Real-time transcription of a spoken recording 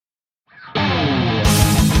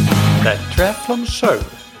That Triathlon Show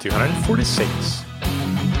 246.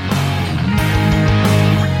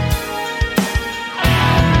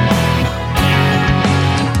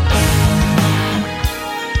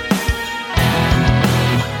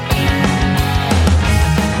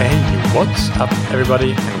 Hey, what's up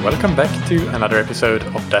everybody, and welcome back to another episode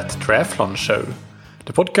of That Triathlon Show,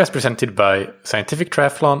 the podcast presented by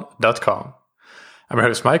scientifictriathlon.com. I'm your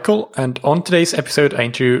host Michael, and on today's episode I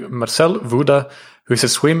interview Marcel Wouda, who is a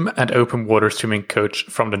swim and open water swimming coach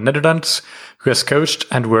from the Netherlands, who has coached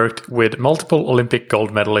and worked with multiple Olympic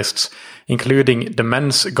gold medalists, including the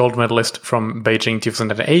men's gold medalist from Beijing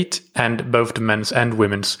 2008 and both the men's and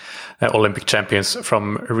women's Olympic champions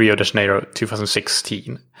from Rio de Janeiro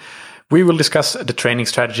 2016. We will discuss the training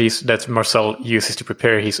strategies that Marcel uses to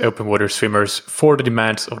prepare his open water swimmers for the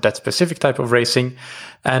demands of that specific type of racing.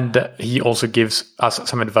 And he also gives us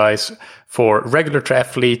some advice for regular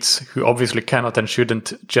triathletes who obviously cannot and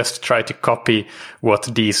shouldn't just try to copy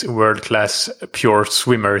what these world-class pure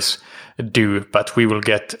swimmers do, but we will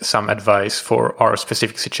get some advice for our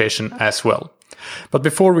specific situation as well. But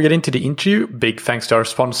before we get into the interview, big thanks to our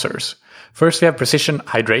sponsors. First, we have Precision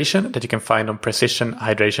Hydration that you can find on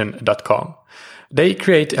precisionhydration.com. They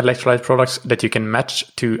create electrolyte products that you can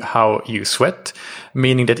match to how you sweat,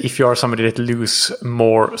 meaning that if you are somebody that loses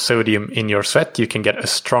more sodium in your sweat, you can get a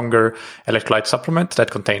stronger electrolyte supplement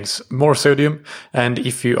that contains more sodium. And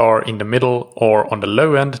if you are in the middle or on the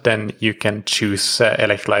low end, then you can choose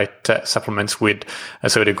electrolyte supplements with a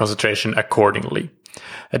sodium concentration accordingly.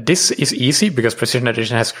 This is easy because Precision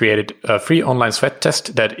Hydration has created a free online sweat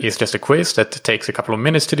test that is just a quiz that takes a couple of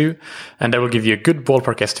minutes to do, and that will give you a good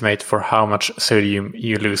ballpark estimate for how much sodium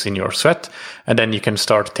you lose in your sweat, and then you can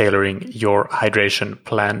start tailoring your hydration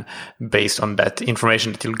plan based on that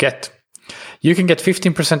information that you'll get. You can get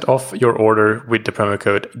 15% off your order with the promo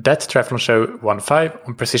code ThatTriathlonShow15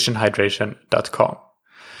 on precisionhydration.com.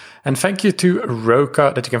 And thank you to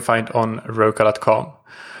Roka that you can find on roka.com.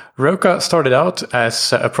 Roka started out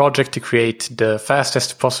as a project to create the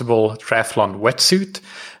fastest possible triathlon wetsuit,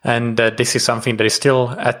 and this is something that is still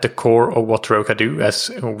at the core of what Roka do,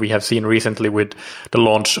 as we have seen recently with the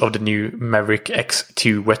launch of the new Maverick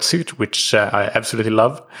X2 wetsuit, which I absolutely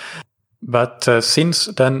love. But since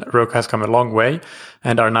then, Roka has come a long way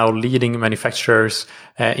and are now leading manufacturers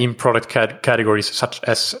in product categories such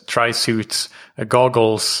as tri-suits,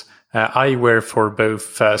 goggles, eyewear for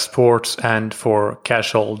both sports and for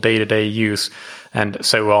casual day-to-day use, and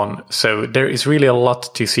so on. So there is really a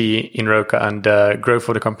lot to see in Roka, and growth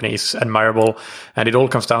of the company is admirable. And it all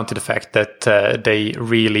comes down to the fact that they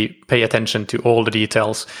really pay attention to all the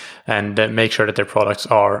details and make sure that their products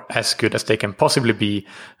are as good as they can possibly be,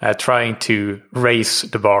 trying to raise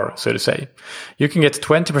the bar, so to say. You can get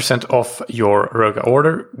 20% off your Roka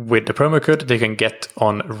order with the promo code that you can get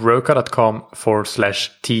on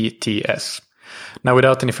roka.com/TTS. Now,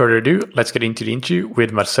 without any further ado, let's get into the interview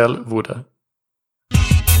with Marcel Wouda.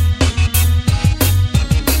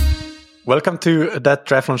 Welcome to That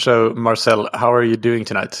Triathlon Show, Marcel. How are you doing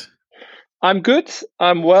tonight? I'm good.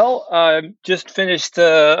 I'm well. I just finished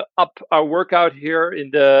up our workout here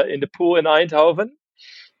in the pool in Eindhoven,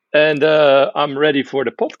 and I'm ready for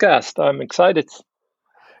the podcast. I'm excited.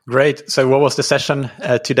 Great. So, what was the session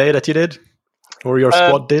today that you did, or your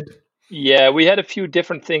squad did? Yeah, we had a few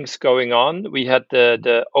different things going on. We had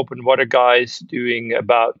the open water guys doing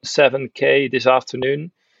about 7K this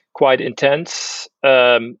afternoon. Quite intense,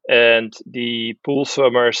 and the pool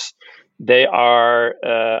swimmers, they are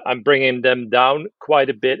I'm bringing them down quite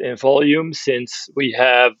a bit in volume, since we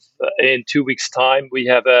have in 2 weeks time we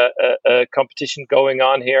have a competition going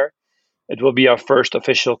on here. It will be our first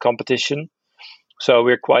official competition, so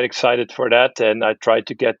we're quite excited for that, and I tried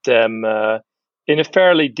to get them in a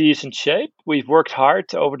fairly decent shape. We've worked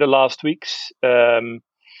hard over the last weeks,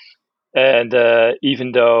 and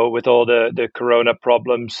even though with all the corona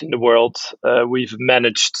problems in the world, we've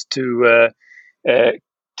managed to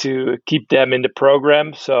keep them in the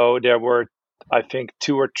program. So there were, I think,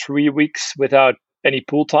 2 or 3 weeks without any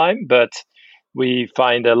pool time, but we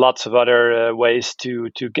find lots of other ways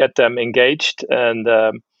to get them engaged. And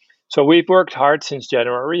so we've worked hard since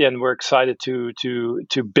January, and we're excited to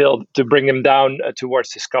bring them down towards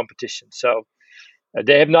this competition. So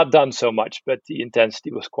they have not done so much, but the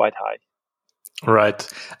intensity was quite high. Right.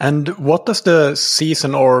 And what does the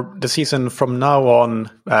season from now on,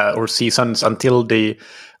 or seasons until the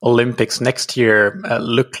Olympics next year,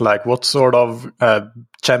 look like? What sort of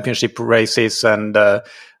championship races and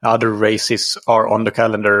other races are on the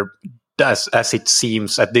calendar, as it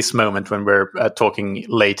seems at this moment when we're talking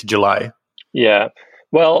late July? Yeah.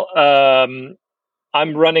 Well,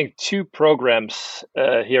 I'm running two programs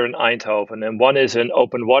here in Eindhoven, and one is an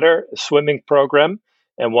open water swimming program,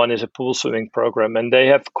 and one is a pool swimming program, and they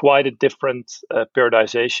have quite a different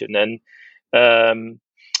periodization. And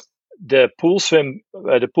the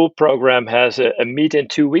pool program has a meet in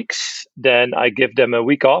 2 weeks. Then I give them a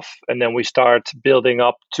week off, and then we start building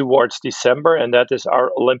up towards December, and that is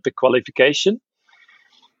our Olympic qualification.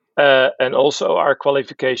 And also our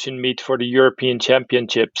qualification meet for the European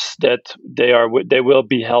Championships that they will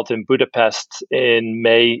be held in Budapest in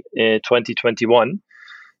May 2021.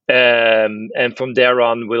 And from there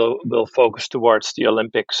on, we'll focus towards the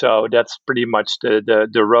Olympics. So that's pretty much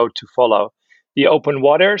the road to follow. The open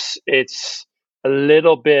waters, it's a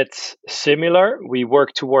little bit similar. We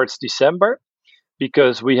work towards December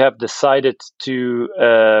because we have decided to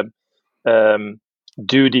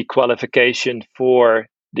do the qualification for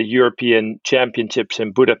the European Championships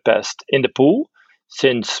in Budapest in the pool,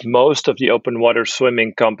 since most of the open water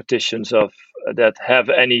swimming competitions that have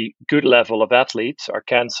any good level of athletes are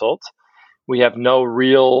cancelled. We have no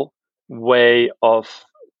real way of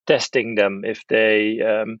testing them if they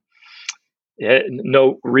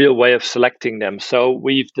no real way of selecting them. So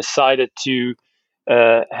we've decided to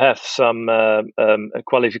have some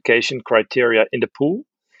qualification criteria in the pool.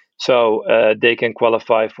 So they can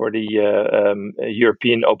qualify for the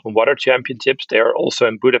European Open Water Championships. They are also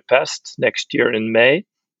in Budapest next year in May.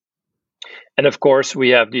 And of course, we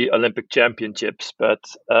have the Olympic Championships, but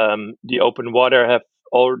the open water have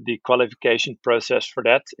all the qualification process for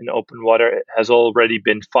that in open water has already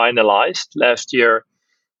been finalized last year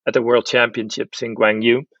at the World Championships in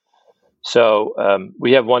Gwangju. So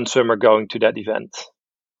we have one swimmer going to that event.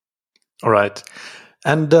 All right.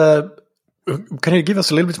 And can you give us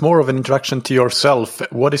a little bit more of an introduction to yourself?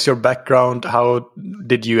 What is your background? How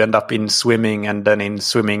did you end up in swimming and then in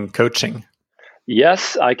swimming coaching?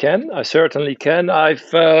 Yes, I can. I certainly can. I've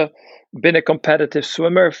been a competitive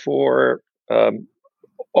swimmer for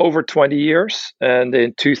over 20 years. And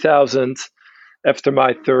in 2000, after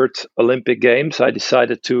my third Olympic Games, I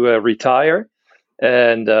decided to retire.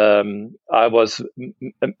 And I was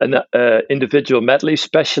an individual medley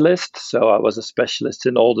specialist. So I was a specialist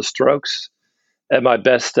in all the strokes. And my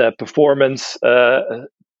best performances,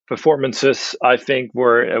 I think,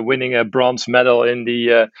 were winning a bronze medal in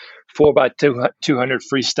the 4x200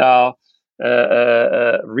 freestyle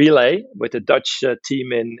relay with the Dutch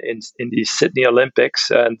team in the Sydney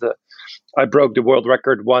Olympics. And I broke the world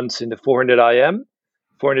record once in the 400 IM.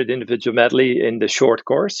 400 individual medley in the short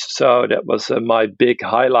course. So that was my big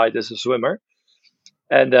highlight as a swimmer.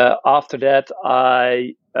 And after that,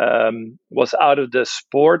 I was out of the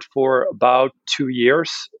sport for about 2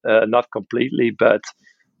 years, not completely, but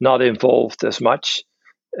not involved as much.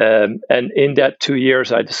 And in that 2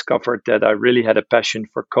 years, I discovered that I really had a passion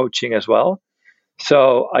for coaching as well.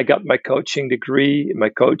 So I got my coaching degree, my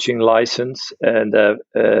coaching license, and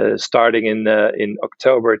starting in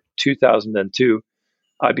October 2002,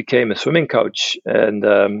 I became a swimming coach. And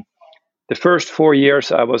the first 4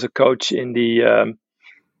 years, I was a coach in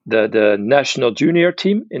the national junior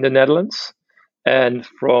team in the Netherlands. And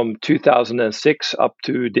from 2006 up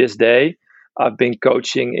to this day, I've been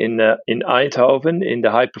coaching in Eindhoven in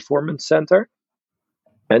the High Performance Center.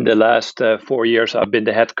 And the last 4 years, I've been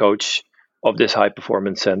the head coach of this High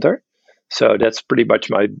Performance Center. So that's pretty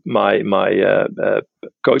much my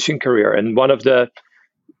coaching career. And one of the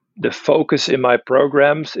focus in my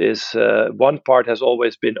programs is one part has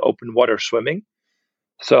always been open water swimming.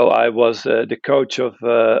 So I was the coach of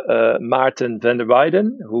Maarten van der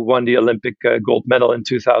Weijden, who won the Olympic gold medal in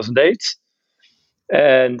 2008.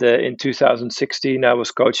 And in 2016, I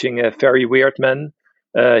was coaching Ferry Weertman.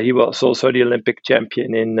 He was also the Olympic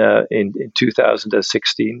champion in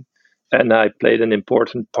 2016. And I played an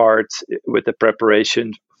important part with the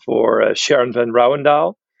preparation for Sharon van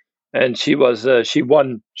Rouwendaal. And she was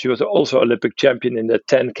also Olympic champion in the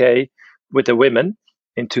 10K with the women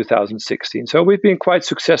in 2016. So we've been quite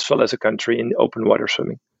successful as a country in open water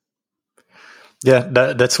swimming. Yeah,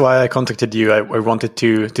 that's why I contacted you. I wanted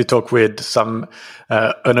to talk with an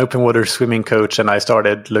open water swimming coach, and I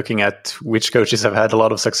started looking at which coaches have had a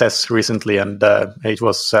lot of success recently, and it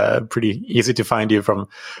was pretty easy to find you from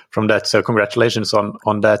that. So congratulations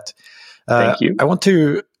on that. Thank you. I want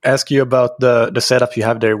to ask you about the setup you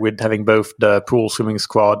have there with having both the pool swimming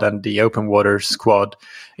squad and the open water squad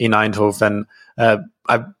in Eindhoven.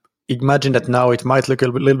 I imagine that now it might look a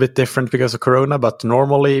little bit different because of Corona, but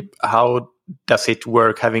normally, how does it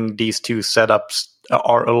work having these two setups?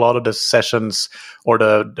 Are a lot of the sessions or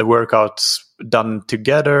the workouts done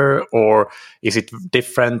together, or is it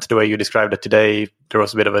different the way you described it today? There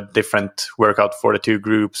was a bit of a different workout for the two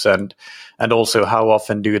groups, and also how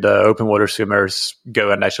often do the open water swimmers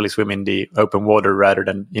go and actually swim in the open water rather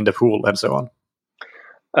than in the pool and so on?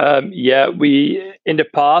 We in the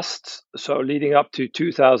past, so leading up to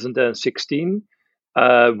 2016,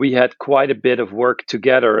 we had quite a bit of work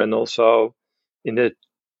together, and also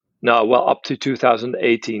up to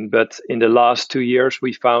 2018. But in the last 2 years,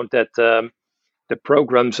 we found that the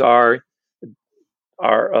programs are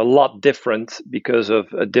a lot different because of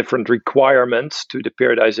different requirements to the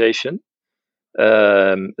periodization,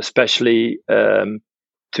 especially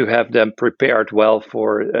to have them prepared well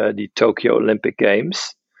for the Tokyo Olympic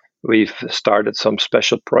Games. We've started some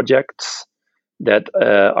special projects that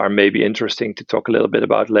are maybe interesting to talk a little bit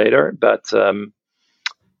about later. But so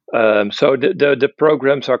the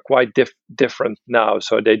programs are quite different now.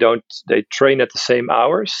 So they train at the same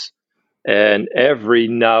hours, and every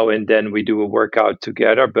now and then we do a workout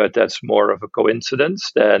together. But that's more of a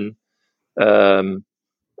coincidence than that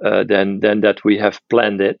we have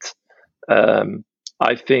planned it.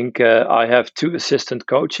 I think I have 2 assistant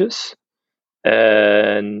coaches,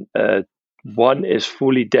 and one is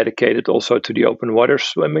fully dedicated also to the open water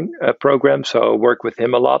swimming program. So I work with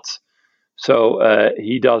him a lot. So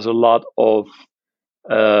he does a lot of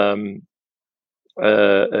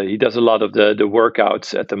the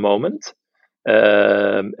workouts at the moment,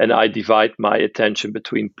 and I divide my attention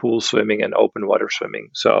between pool swimming and open water swimming.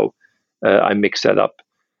 So I mix that up.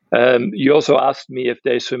 You also asked me if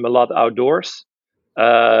they swim a lot outdoors.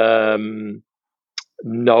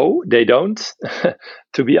 No, they don't.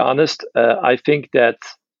 To be honest, I think that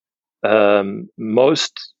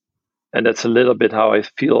most, and that's a little bit how I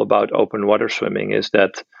feel about open water swimming, is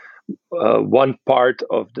that one part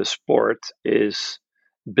of the sport is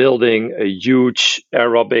building a huge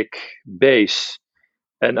aerobic base.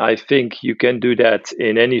 And I think you can do that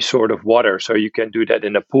in any sort of water. So you can do that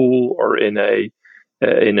in a pool or in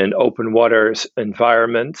an open water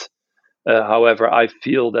environment. However, I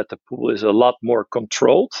feel that the pool is a lot more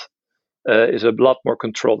controlled,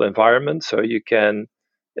 environment. So you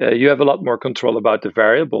have a lot more control about the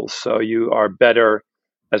variables. So you are better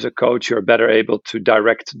as a coach. You're better able to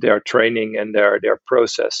direct their training and their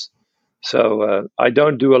process. So I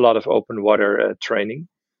don't do a lot of open water training.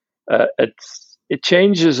 It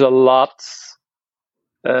changes a lot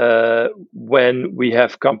when we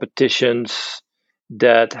have competitions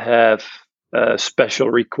that have special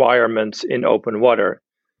requirements in open water.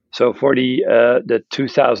 So for the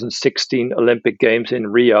 2016 Olympic Games in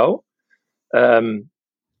Rio,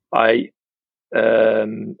 like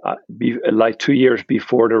 2 years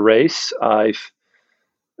before the race, I've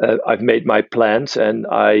made my plans, and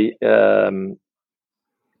I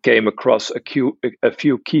came across a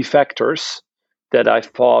few key factors that I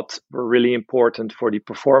thought were really important for the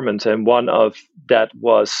performance, and one of that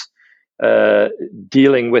was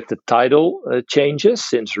dealing with the tidal changes.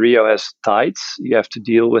 Since Rio has tides, you have to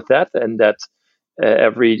deal with that, and that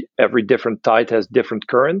every different tide has different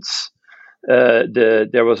currents.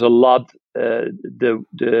 There was a lot of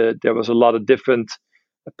different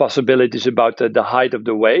possibilities about the height of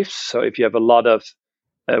the waves. So if you have a lot of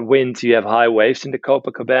wind, you have high waves in the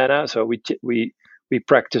Copacabana. So we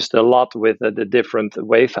practiced a lot with the different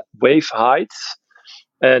wave heights.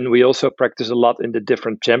 And we also practice a lot in the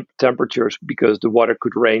different temperatures, because the water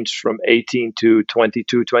could range from 18 to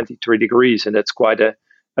 22, 23 degrees. And that's quite a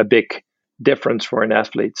big difference for an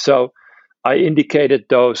athlete. So I indicated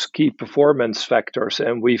those key performance factors,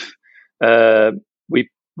 and we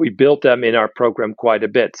built them in our program quite a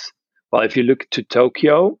bit. Well, if you look to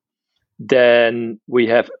Tokyo, then we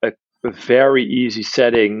have a very easy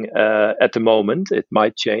setting at the moment. It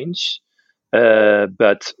might change,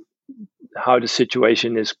 but how the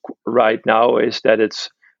situation is right now is that it's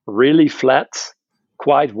really flat,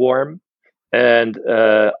 quite warm, and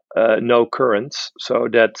no currents. So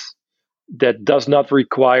that does not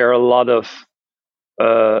require a lot of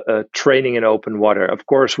training in open water. Of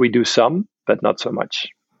course, we do some, but not so much.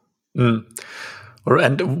 Mm.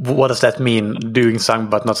 And what does that mean, doing some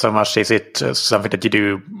but not so much? Is it something that you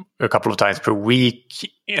do a couple of times per week?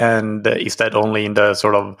 And is that only in the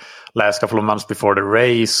sort of last couple of months before the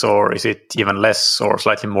race, or is it even less or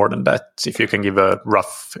slightly more than that? If you can give a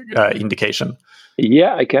rough indication.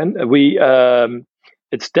 Yeah, I can.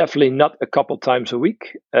 It's definitely not a couple times a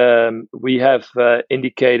week. We have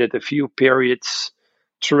indicated a few periods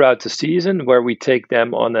throughout the season where we take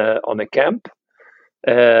them on a camp.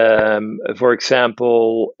 For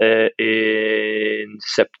example, in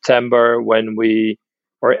September,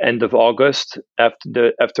 or end of August,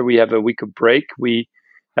 after we have a week of break, we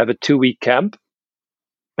have a 2-week camp,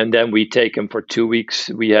 and then we take them for 2 weeks.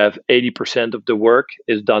 We have 80% of the work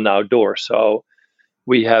is done outdoors. So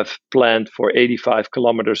we have planned for 85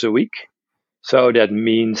 kilometers a week. So that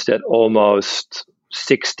means that almost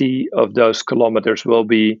 60 of those kilometers will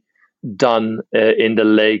be done in the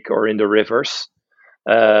lake or in the rivers.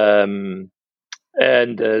 So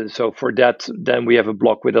for that, then we have a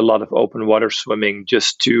block with a lot of open water swimming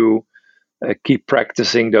just to keep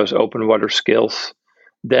practicing those open water skills.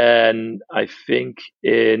 Then I think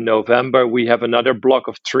in November, we have another block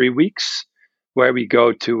of 3 weeks where we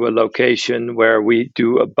go to a location where we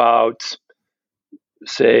do about,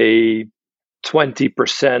 say,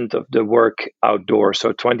 20% of the work outdoors.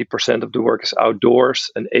 So 20% of the work is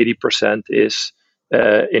outdoors and 80% is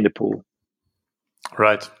in the pool.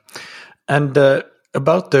 Right. And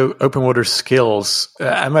about the open water skills,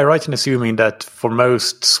 am I right in assuming that for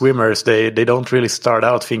most swimmers, they don't really start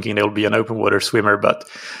out thinking they'll be an open water swimmer, but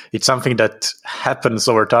it's something that happens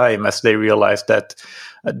over time as they realize that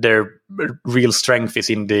their real strength is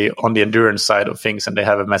on the endurance side of things, and they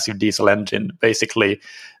have a massive diesel engine, basically.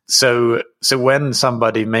 So when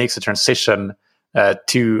somebody makes a transition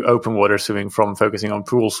to open water swimming from focusing on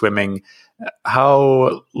pool swimming,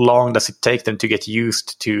 how long does it take them to get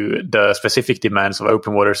used to the specific demands of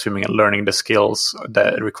open water swimming and learning the skills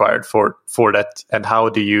that are required for that? And how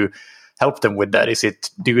do you help them with that?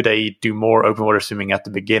 Do they do more open water swimming at the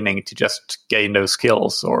beginning to just gain those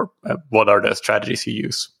skills, or what are the strategies you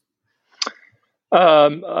use?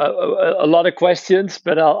 A lot of questions,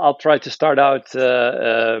 but I'll try to start out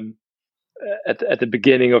at the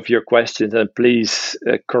beginning of your questions, and please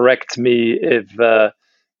correct me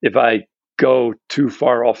if I go too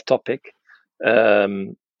far off topic.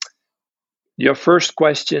 Your first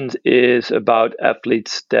question is about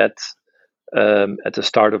athletes that at the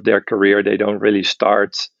start of their career, they don't really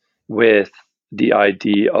start with the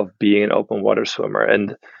idea of being an open water swimmer.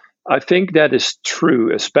 And I think that is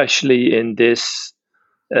true, especially in this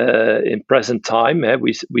in present time.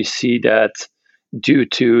 We see that due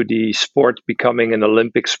to the sport becoming an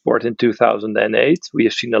Olympic sport in 2008, we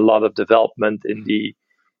have seen a lot of development in the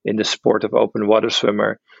sport of open water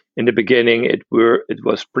swimmer. In the beginning, it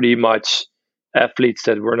was pretty much athletes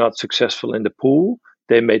that were not successful in the pool.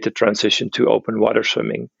 They made the transition to open water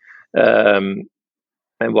swimming. And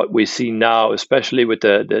what we see now, especially with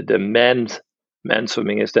the men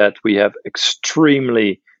swimming, is that we have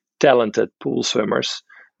extremely talented pool swimmers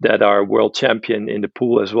that are world champion in the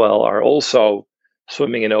pool as well, are also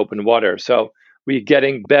swimming in open water. So we're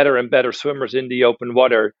getting better and better swimmers in the open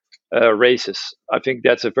water races. I think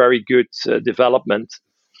that's a very good development.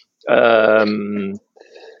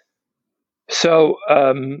 So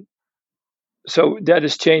that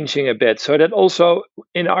is changing a bit. So that also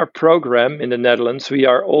in our program in the Netherlands, we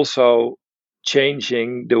are also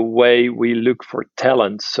changing the way we look for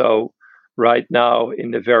talent. So right now,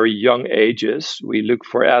 in the very young ages, we look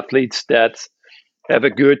for athletes that have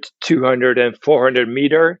a good 200 and 400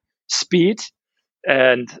 meter speed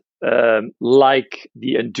and like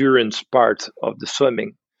the endurance part of the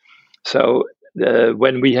swimming. So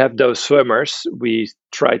when we have those swimmers, we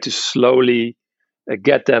try to slowly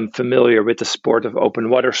get them familiar with the sport of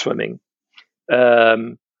open water swimming.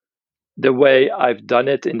 The way I've done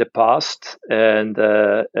it in the past, and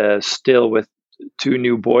still with 2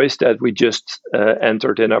 new boys that we just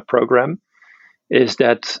entered in our program, is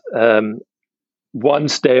that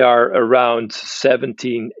once they are around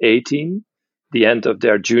 17, 18, the end of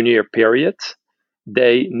their junior period,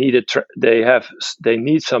 they need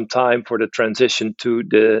some time for the transition to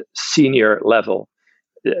the senior level.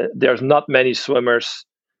 There's not many swimmers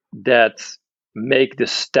that make the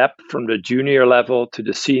step from the junior level to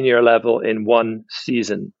the senior level in one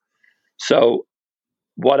season. So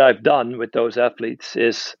what I've done with those athletes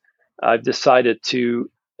is I've decided to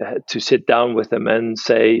sit down with them and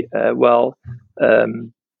say,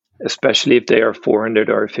 especially if they are 400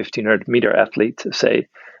 or 1500 meter athletes, say,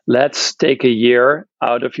 let's take a year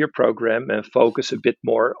out of your program and focus a bit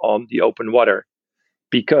more on the open water,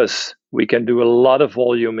 because we can do a lot of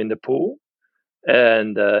volume in the pool,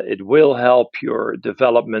 and it will help your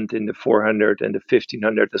development in the 400 and the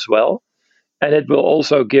 1500 as well. And it will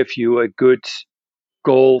also give you a good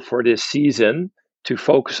goal for this season to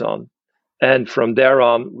focus on. And from there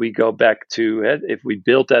on, we go back to it. If we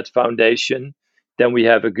build that foundation, then we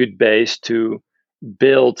have a good base to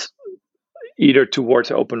build either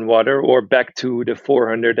towards open water or back to the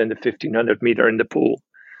 400 and the 1500 meter in the pool.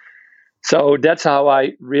 So that's how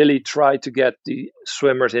I really try to get the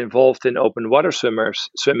swimmers involved in open water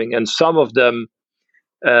swimming. And some of them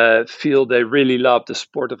feel they really love the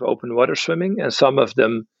sport of open water swimming, and some of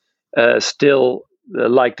them still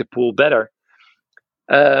like the pool better.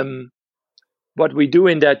 What we do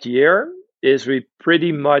in that year is we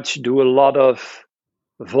pretty much do a lot of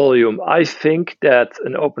volume. I think that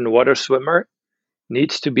an open water swimmer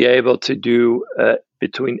needs to be able to do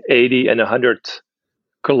between 80 and 100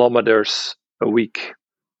 kilometers a week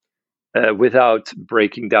without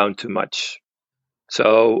breaking down too much.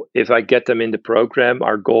 So if I get them in the program,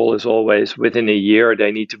 our goal is always within a year,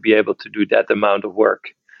 they need to be able to do that amount of work.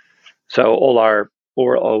 So all our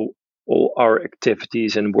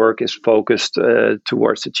activities and work is focused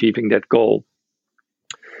towards achieving that goal.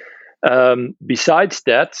 Besides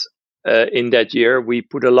that, in that year, we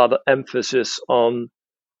put a lot of emphasis on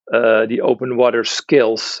the open water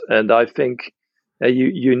skills. And I think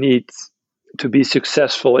you need to be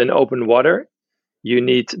successful in open water. You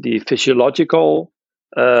need the physiological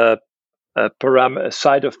side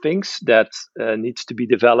of things that needs to be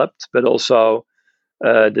developed, but also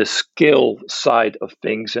the skill side of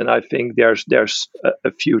things. And I think there's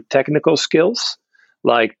a few technical skills,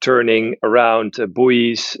 like turning around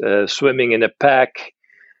buoys, swimming in a pack,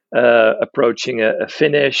 approaching a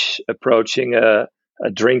finish, approaching a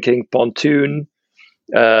drinking pontoon,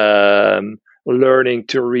 learning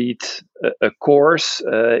to read a course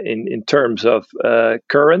in terms of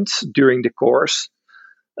currents during the course,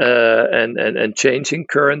 and changing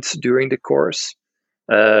currents during the course,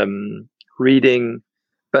 reading.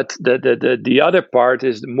 But the other part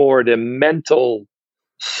is more the mental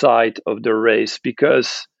side of the race,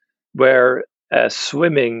 because whereas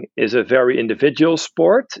swimming is a very individual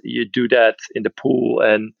sport, you do that in the pool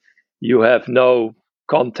and you have no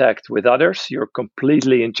contact with others. You're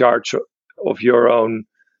completely in charge of your own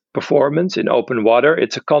performance. In open water,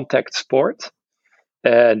 it's a contact sport,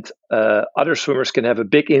 and other swimmers can have a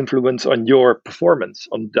big influence on your performance,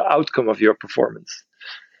 on the outcome of your performance.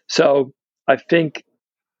 So I think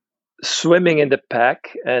swimming in the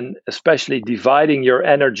pack, and especially dividing your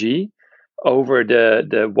energy over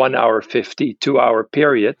the 1 hour 50, 2 hour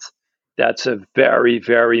period, that's a very,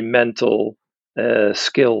 very mental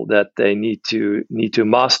skill that they need to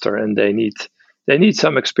master, and they need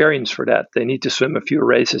some experience for that. They need to swim a few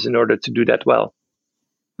races in order to do that well.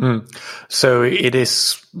 So it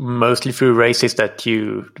is mostly through races that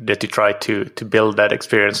you try to build that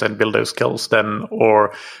experience and build those skills then,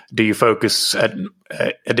 or do you focus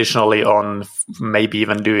additionally on maybe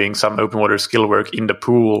even doing some open water skill work in the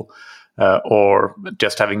pool, or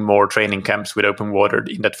just having more training camps with open water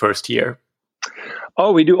in that first year?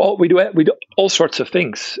 Oh, we do all sorts of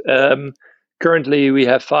things. Currently, we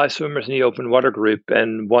have 5 swimmers in the open water group,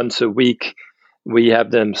 and once a week we have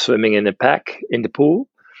them swimming in a pack in the pool,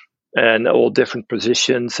 and all different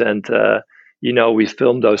positions. And we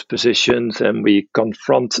film those positions, and we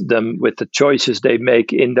confront them with the choices they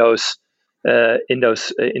make in the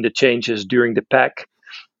changes during the pack.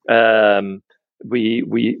 We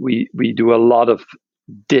do a lot of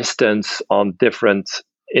distance on different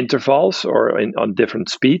intervals or on different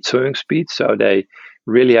swimming speeds. So they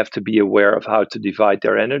really have to be aware of how to divide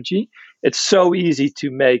their energy. It's so easy to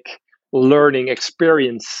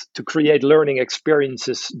create learning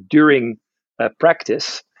experiences during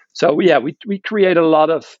practice. So we create a lot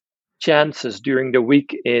of chances during the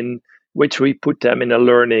week in which we put them in a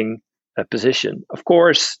learning position. Of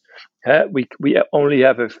course, we only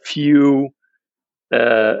have a few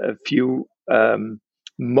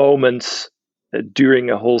moments during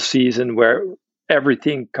a whole season where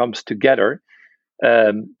everything comes together,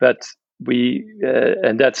 but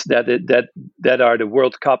that are the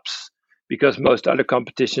World Cups, because most other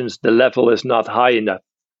competitions the level is not high enough.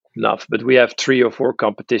 But we have 3 or 4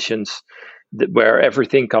 competitions where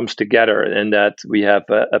everything comes together, and that we have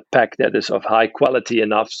a pack that is of high quality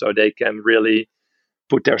enough so they can really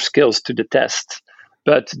put their skills to the test.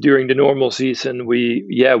 But during the normal season,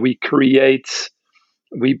 we have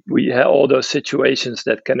all those situations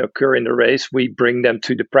that can occur in the race. We bring them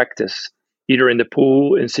to the practice, either in the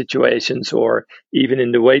pool in situations, or even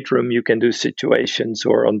in the weight room. You can do situations,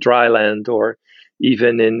 or on dry land, or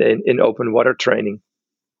even in open water training.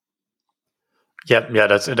 Yeah,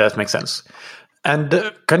 that makes sense. And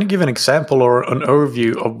can you give an example or an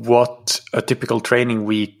overview of what a typical training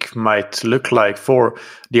week might look like for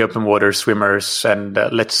the open water swimmers? And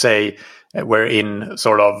let's say we're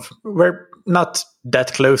not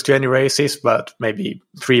that close to any races, but maybe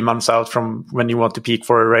 3 months out from when you want to peak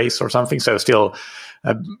for a race or something. So still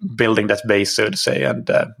building that base, so to say. And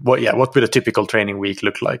what would a typical training week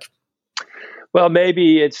look like? Well,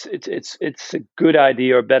 maybe it's a good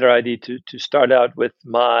idea or better idea to start out with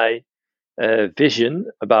my vision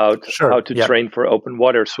about how to train for open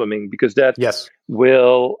water swimming, because that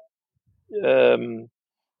will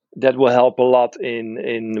that will help a lot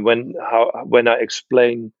in when I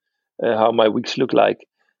explain how my weeks look like.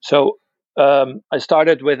 So I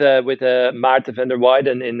started with Maarten van der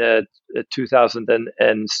Weyden in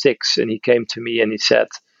 2006, and he came to me and he said,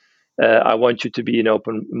 "I want you to be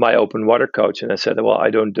my open water coach." And I said, "Well, I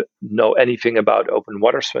don't know anything about open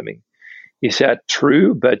water swimming." He said,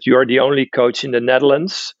 "True, but you're the only coach in the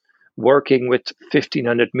Netherlands working with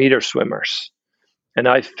 1500-meter swimmers. And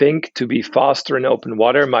I think to be faster in open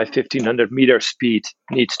water, my 1500-meter speed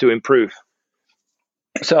needs to improve."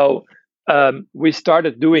 So we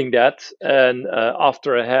started doing that. And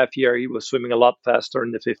after a half year, he was swimming a lot faster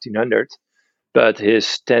in the 1500, but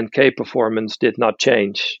his 10K performance did not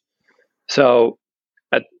change. So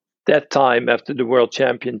at that time, after the World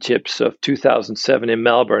Championships of 2007 in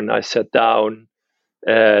Melbourne, I sat down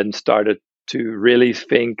and started to really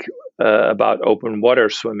think about open water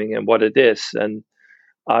swimming and what it is. And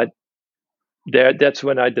that's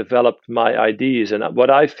when I developed my ideas. And what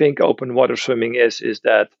I think open water swimming is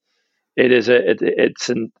that it's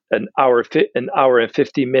an hour and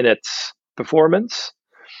 50 minutes performance.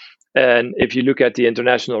 And if you look at the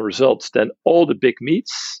international results, then all the big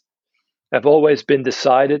meets have always been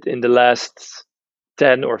decided in the last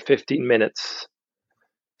 10 or 15 minutes.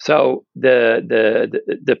 So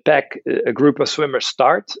the pack, a group of swimmers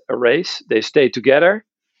start a race, they stay together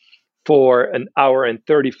for an hour and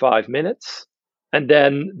 35 minutes, and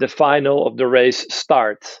then the final of the race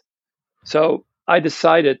starts. So I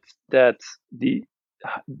decided that the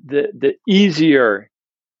easier,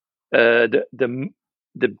 the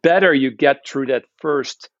better you get through that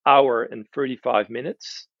first hour and 35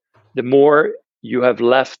 minutes, the more you have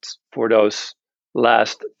left for those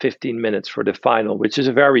last 15 minutes for the final, which is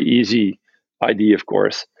a very easy idea, of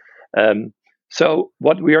course. So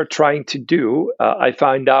what we are trying to do, I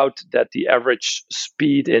found out that the average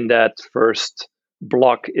speed in that first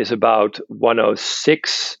block is about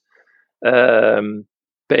 106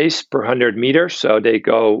 pace per 100 meters. So they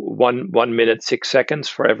go 1 minute 6 seconds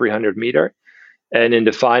for every 100 meter. And in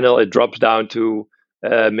the final, it drops down to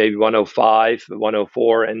maybe 105,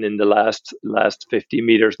 104, and in the last 50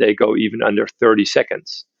 meters, they go even under 30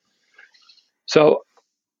 seconds. So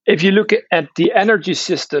if you look at the energy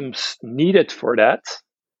systems needed for that,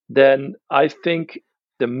 then I think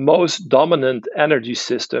the most dominant energy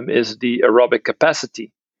system is the aerobic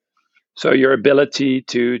capacity. So your ability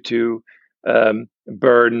to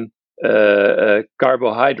burn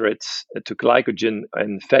carbohydrates to glycogen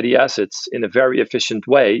and fatty acids in a very efficient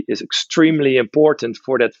way is extremely important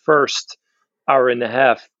for that first hour and a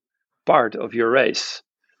half part of your race.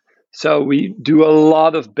 So we do a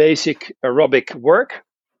lot of basic aerobic work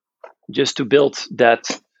just to build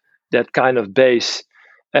that kind of base.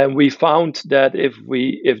 And we found that if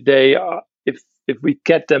we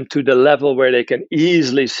get them to the level where they can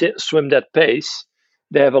easily swim that pace,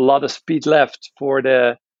 they have a lot of speed left for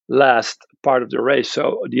the last part of the race.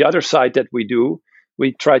 So the other side that we do,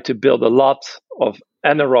 we try to build a lot of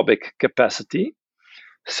anaerobic capacity.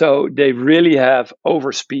 So they really have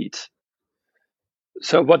overspeed.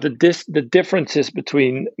 So what the difference is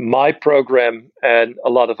between my program and a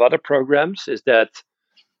lot of other programs is that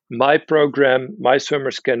my program, my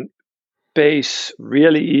swimmers can pace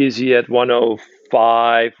really easy at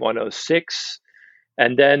 105, 106,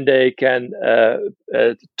 and then they can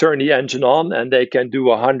turn the engine on and they can do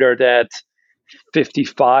 100 at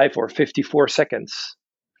 55 or 54 seconds.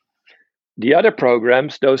 The other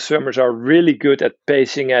programs, those swimmers are really good at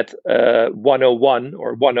pacing at 101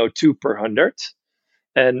 or 102 per 100.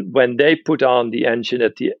 And when they put on the engine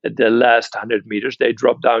at the last 100 meters, they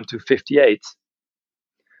drop down to 58.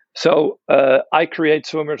 So I create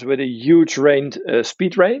swimmers with a huge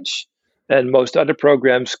speed range, and most other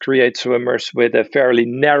programs create swimmers with a fairly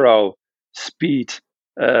narrow speed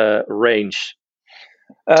range.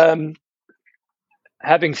 Having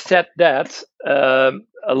said that, a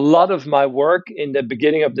lot of my work in the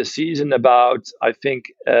beginning of the season, about I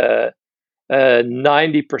think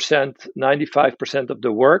 90%, 95% of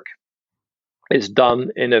the work is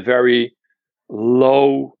done in a very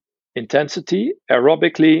low intensity,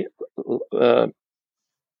 aerobically,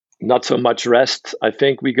 not so much rest. I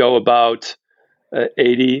think we go about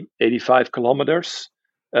 80, 85 kilometers.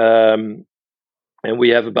 And we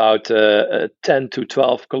have about 10 to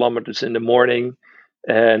 12 kilometers in the morning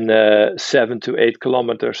and 7 to 8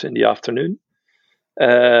 kilometers in the afternoon.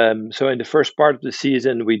 So in the first part of the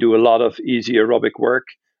season, we do a lot of easy aerobic work,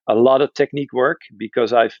 a lot of technique work,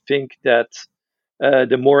 because I think that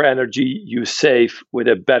the more energy you save with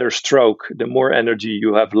a better stroke, the more energy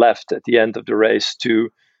you have left at the end of the race to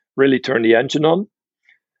really turn the engine on.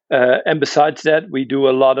 And besides that, we do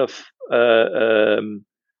a lot of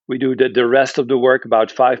we do the rest of the work,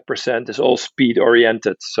 about 5%, is all speed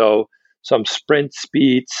oriented. So some sprint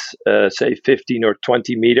speeds, say 15 or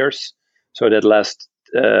 20 meters. So that lasts,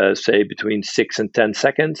 say, between 6 and 10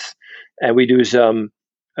 seconds. And we do some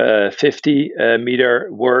 50 meter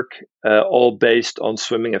work, all based on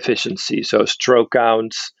swimming efficiency. So stroke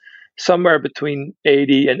counts, somewhere between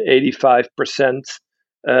 80 and 85%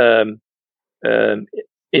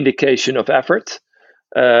 indication of effort,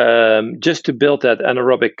 just to build that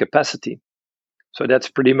anaerobic capacity. So that's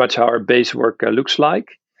pretty much how our base work looks like.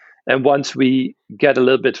 And once we get a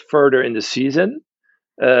little bit further in the season,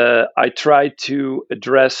 I try to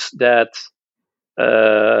address that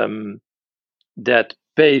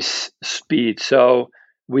pace speed. So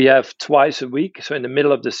we have twice a week. So in the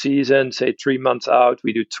middle of the season, say 3 months out,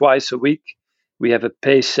 we do twice a week. We have a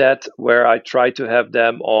pace set where I try to have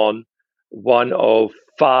them on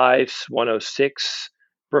 105s, 106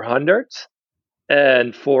 per 100,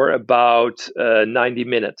 and for about 90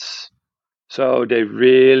 minutes. So they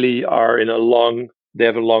really are they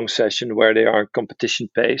have a long session where they are competition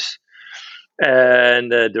pace.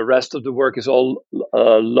 And the rest of the work is all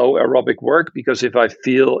low aerobic work, because if I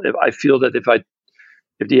feel that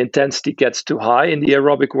if the intensity gets too high in the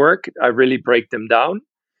aerobic work, I really break them down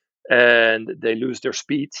and they lose their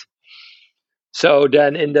speed. So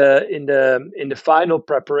then in the final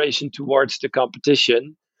preparation towards the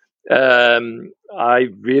competition, I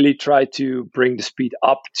really try to bring the speed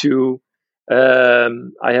up to.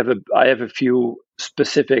 I have a few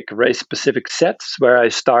race specific sets where I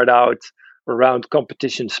start out around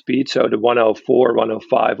competition speed, so the 104,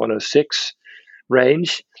 105, 106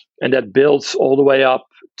 range, and that builds all the way up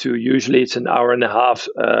to, usually it's an hour and a half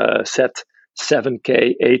set,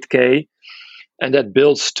 7K, 8K, and that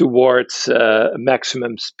builds towards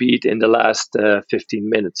maximum speed in the last 15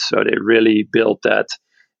 minutes. So they really build that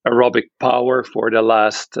aerobic power for the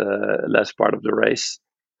last part of the race.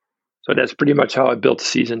 So that's pretty much how I built the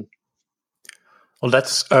season. Well,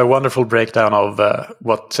 that's a wonderful breakdown of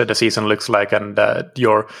what the season looks like and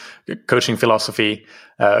your coaching philosophy.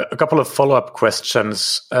 A couple of follow-up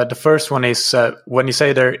questions. The first one is, when you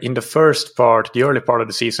say there in the first part, the early part of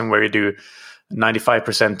the season where you do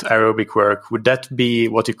 95% aerobic work, would that be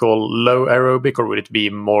what you call low aerobic, or would it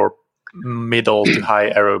be more middle to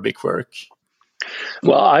high aerobic work?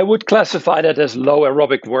 Well, I would classify that as low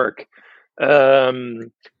aerobic work.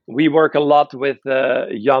 We work a lot with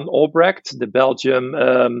Jan Albrecht, the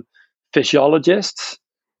Belgium physiologist.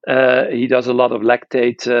 He does a lot of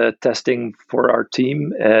lactate testing for our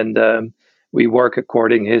team, and we work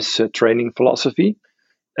according his training philosophy.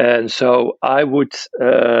 And so I would,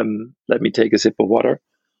 let me take a sip of water.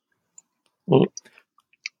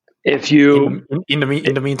 If you in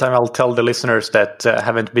the meantime, I'll tell the listeners that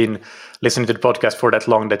haven't been listening to the podcast for that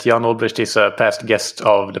long that Jan Albrecht is a past guest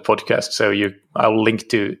of the podcast. So I'll link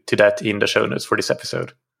to that in the show notes for this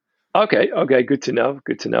episode. Okay, good to know.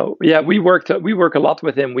 Yeah, we work a lot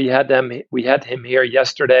with him. We had him here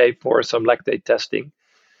yesterday for some lactate testing.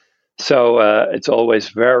 So it's always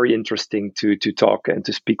very interesting to talk and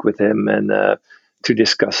to speak with him and to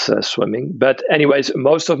discuss swimming. But anyways,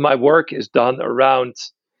 most of my work is done around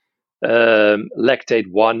lactate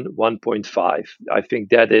 1.5. I think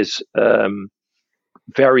that is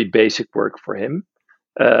very basic work for him.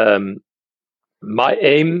 My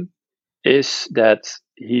aim is that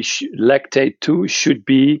lactate 2 should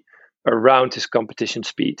be around his competition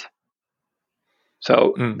speed.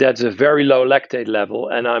 So that's a very low lactate level,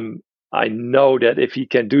 and I know that if he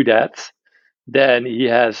can do that, then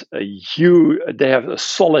they have a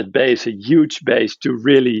solid base, a huge base to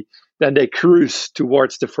really. Then they cruise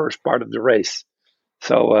towards the first part of the race.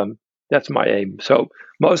 So that's my aim. So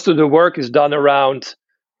most of the work is done around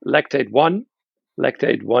lactate 1,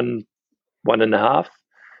 lactate 1.5.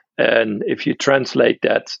 And if you translate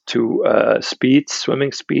that to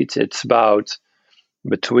swimming speeds, it's about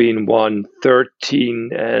between 113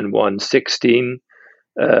 and 116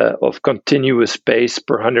 of continuous pace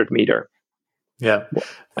per 100 meter. Yeah.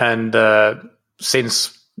 And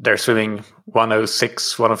since they're swimming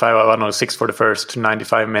 106, 105, 106 for the first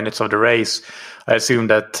 95 minutes of the race, I assume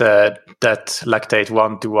that that lactate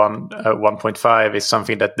 1 to 1.5 is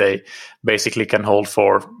something that they basically can hold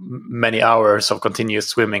for many hours of continuous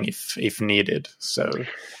swimming if needed. So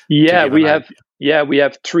yeah, we have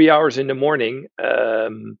 3 hours in the morning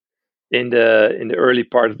in the early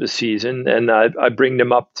part of the season, and I bring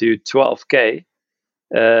them up to 12K.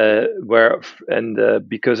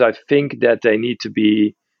 Because I think that they need to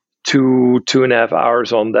be 2.5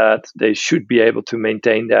 hours on that, they should be able to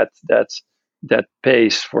maintain that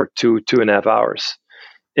pace for 2.5 hours.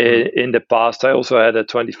 In the past, I also had a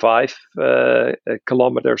 25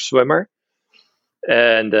 kilometer swimmer,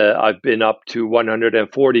 and I've been up to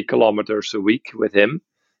 140 kilometers a week with him.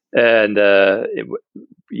 And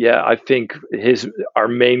I think our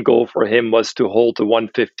main goal for him was to hold the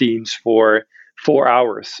 115s for 4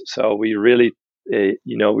 hours. So we really,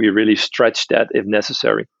 we really stretched that if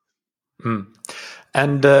necessary.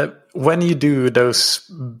 And when you do those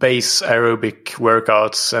base aerobic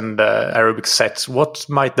workouts and aerobic sets, what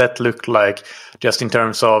might that look like, just in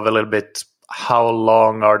terms of a little bit? How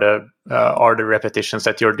long are the repetitions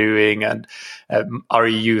that you're doing, and are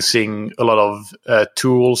you using a lot of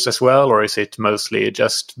tools as well, or is it mostly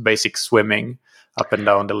just basic swimming up and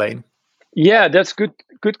down the lane? Yeah, that's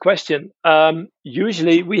good question.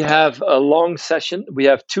 Usually we have a long session. We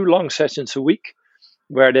have 2 long sessions a week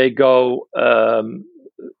where they go,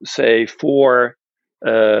 say, four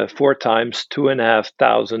times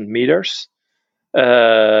 2,500 meters.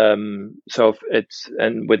 So it's,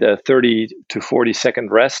 and with a 30 to 40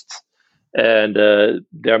 second rest, and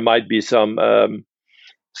there might be some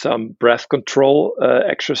breath control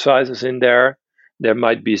exercises in there. There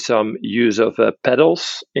might be some use of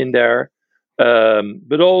pedals in there,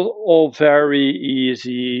 but all very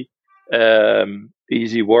easy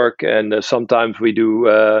work. And sometimes we do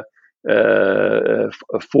a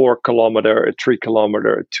 4 kilometer, a 3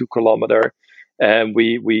 kilometer, a 2 kilometer. And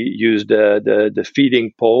we use the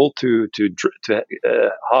feeding pole to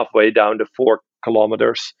halfway down the 4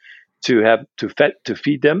 kilometers to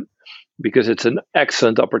feed them, because it's an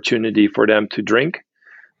excellent opportunity for them to drink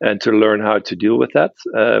and to learn how to deal with that.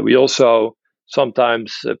 We also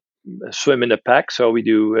sometimes swim in a pack, so we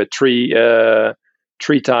do 3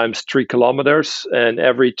 times 3 kilometers, and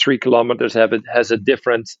every 3 kilometers has a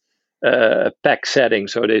different pack setting.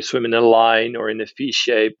 So they swim in a line or in a V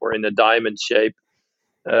shape or in a diamond shape,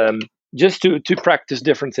 just to practice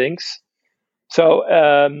different things. So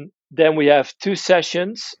then we have 2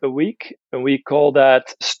 sessions a week, and we call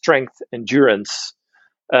that strength endurance.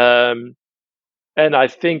 And I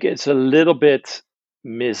think it's a little bit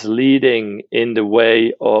misleading in the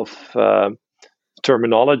way of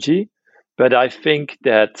terminology, but I think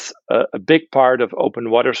that a big part of open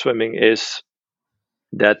water swimming is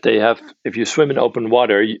that if you swim in open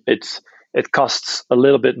water, it costs a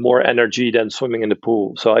little bit more energy than swimming in the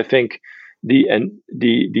pool. So I think the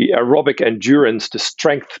aerobic endurance, the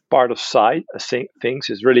strength part of things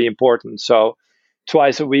is really important. So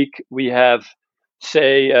twice a week we have,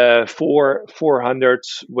 say,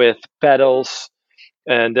 400s with pedals,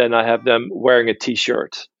 and then I have them wearing a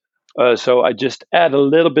t-shirt. So I just add a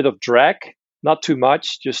little bit of drag, not too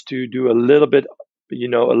much, just to do a little bit. They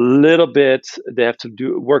have to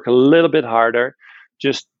work a little bit harder,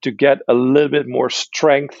 just to get a little bit more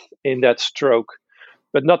strength in that stroke,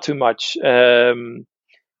 but not too much.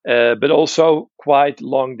 But also quite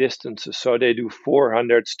long distances. So they do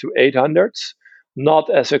 400s to 800s, not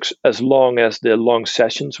as long as the long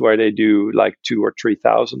sessions where they do like 2,000 or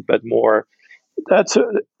 3,000, but more. That's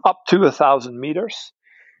up to 1,000 meters,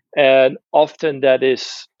 and often that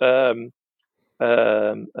is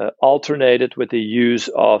alternated with the use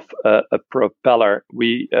of a propeller.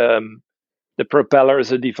 The propeller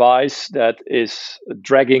is a device that is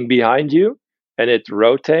dragging behind you, and it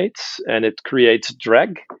rotates and it creates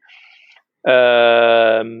drag.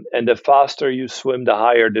 And the faster you swim, the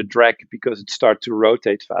higher the drag, because it starts to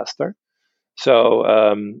rotate faster. So,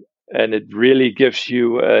 and it really gives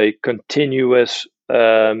you a continuous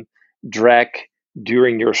drag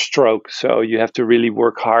during your stroke. So you have to really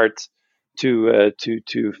work hard to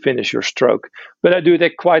finish your stroke. But I do it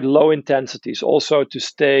at quite low intensities, also to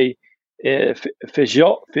stay. If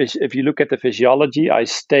you look at the physiology, I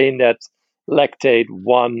stay in that lactate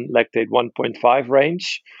 1.5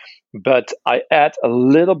 range, but I add a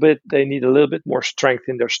little bit. They need a little bit more strength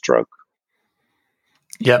in their stroke.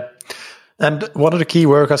 Yeah. And one of the key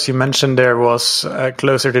workouts you mentioned there was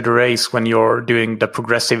closer to the race, when you're doing the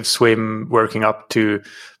progressive swim, working up to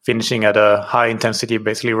finishing at a high intensity,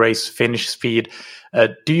 basically race finish speed.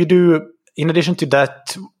 Do you do, in addition to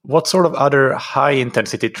that, what sort of other high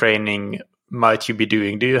intensity training might you be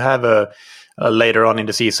doing? Do you have a later on in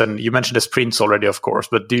the season? You mentioned the sprints already, of course,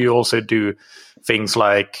 but do you also do things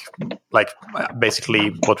like basically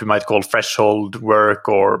what we might call threshold work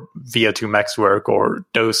or VO2 max work, or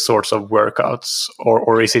those sorts of workouts,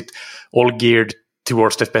 or is it all geared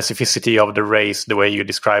towards the specificity of the race, the way you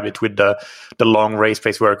describe it, with the long race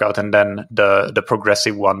pace workout and then the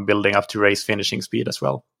progressive one building up to race finishing speed as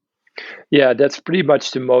well? Yeah, that's pretty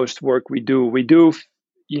much the most work we do. We do,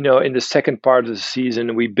 in the second part of the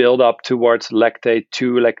season, we build up towards lactate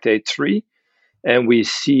 2, lactate 3. And we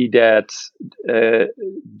see that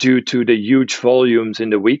due to the huge volumes in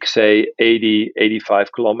the week, say 80,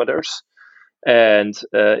 85 kilometers, and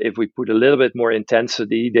if we put a little bit more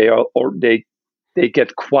intensity, they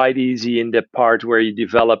get quite easy in the part where you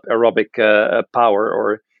develop aerobic power,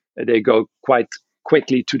 or they go quite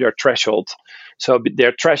quickly to their threshold. So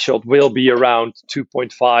their threshold will be around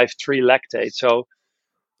 2.5, 3 lactate. So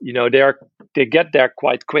they get there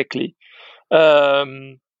quite quickly.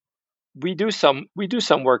 We do some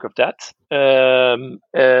work of that.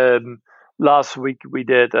 Last week we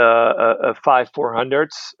did a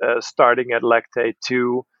 5/400s, starting at lactate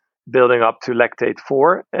 2, building up to lactate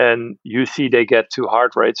 4, and you see they get to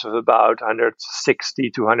heart rates of about 160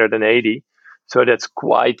 to 180. So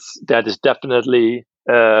that is definitely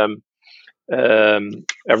aerobic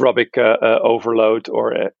overload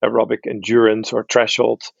or aerobic endurance or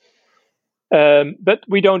threshold. But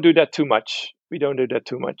we don't do that too much.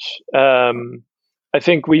 I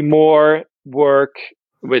think we more work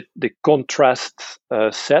with the contrast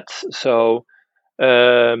sets. So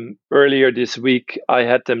earlier this week, I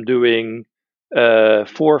had them doing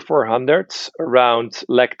 4/400s around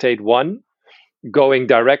lactate 1, going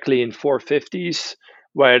directly in 450s,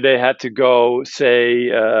 where they had to go, say,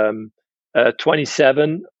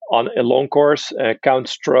 27 on a long course, count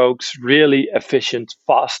strokes, really efficient,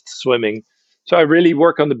 fast swimming. So I really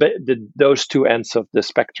work on those two ends of the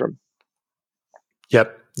spectrum.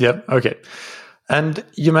 Yep. Okay. And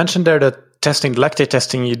you mentioned there that lactate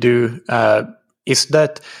testing you do, is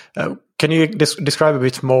that, can you describe a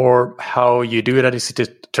bit more how you do that? Is it a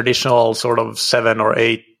traditional sort of 7 or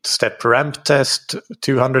 8 step ramp test,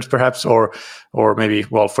 200 perhaps, or maybe,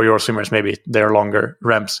 well, for your swimmers, maybe they're longer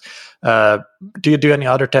ramps. Do you do any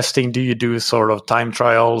other testing? Do you do sort of time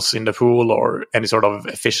trials in the pool or any sort of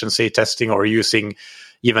efficiency testing, or using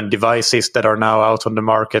even devices that are now out on the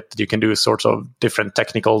market that you can do sorts of different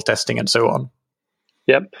technical testing and so on?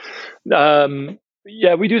 Yep.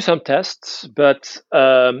 Yeah, we do some tests, but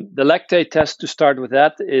the lactate test, to start with,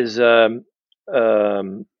 that is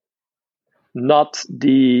not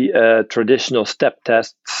the traditional step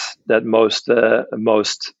tests that most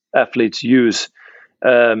athletes use,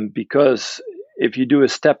 because if you do a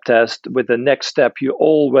step test with the next step, you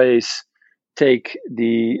always take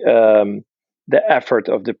the effort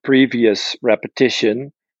of the previous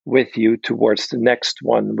repetition with you towards the next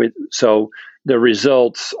one. So the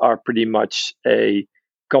results are pretty much a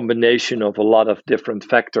combination of a lot of different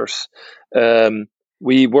factors.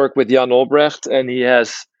 We work with Jan Olbrecht, and he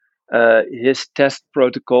has his test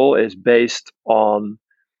protocol is based on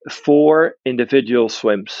 4 individual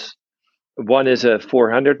swims. One is a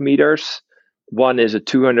 400 meters, one is a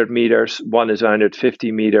 200 meters, one is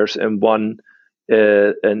 150 meters, and one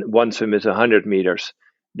swim is 100 meters.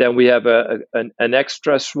 Then we have an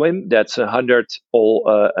extra swim that's 100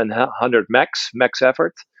 max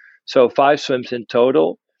effort. So 5 swims in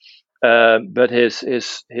total. But his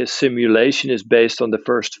simulation is based on the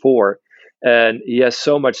first 4, and he has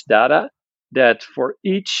so much data that for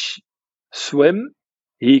each swim,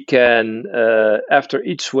 he can after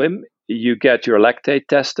each swim you get your lactate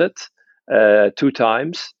tested 2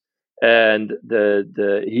 times, and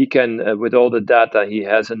he can with all the data he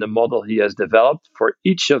has in the model he has developed for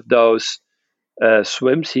each of those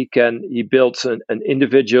swims, he builds an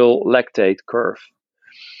individual lactate curve.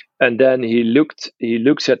 And then he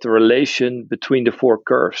looks at the relation between the 4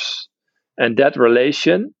 curves, and that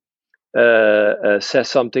relation says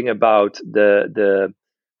something about the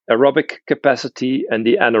aerobic capacity and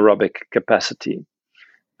the anaerobic capacity.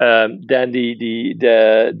 Then he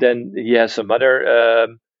has some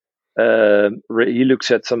other. He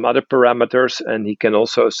looks at some other parameters, and he can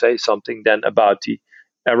also say something then about the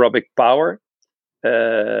aerobic power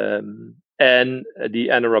and the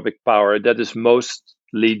anaerobic power. That is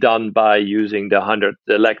mostly done by using the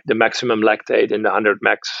maximum lactate in the 100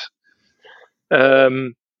 max.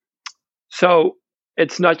 So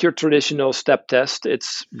it's not your traditional step test.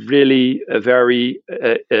 It's really a very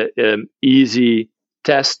easy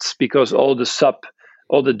tests, because all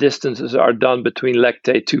the distances are done between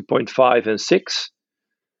lactate 2.5 and 6.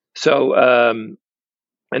 So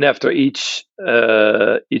and after each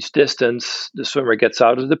distance, the swimmer gets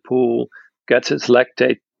out of the pool, gets its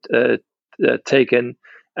lactate taken,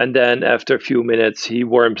 and then after a few minutes, he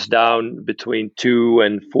warms down between 2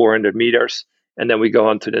 and 400 meters, and then we go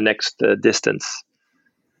on to the next distance.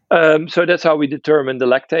 So that's how we determine the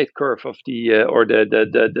lactate curve of the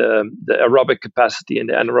aerobic capacity and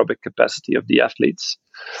the anaerobic capacity of the athletes.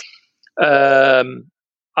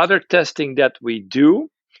 Other testing that we do,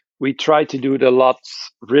 we try to do it a lot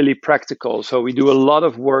really practical. So we do a lot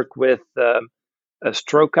of work with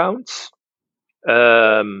stroke counts.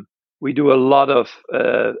 We do a lot of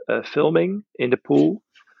filming in the pool,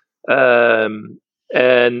 and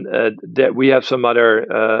that we have some other.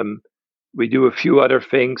 We do a few other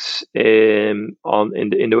things in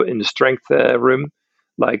the strength room,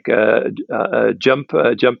 like jump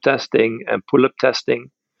testing and pull up testing.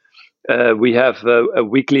 We have a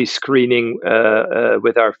weekly screening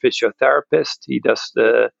with our physiotherapist. He does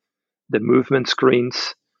the movement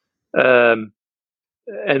screens. And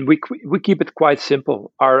we keep it quite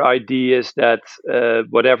simple. Our idea is that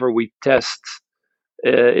whatever we test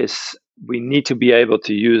is we need to be able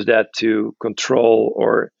to use that to control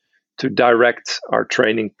or to direct our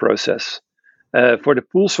training process. For the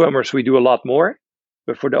pool swimmers, we do a lot more,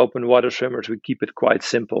 but for the open water swimmers, we keep it quite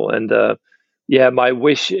simple. And my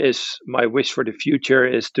wish for the future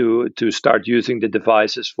is to start using the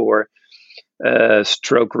devices for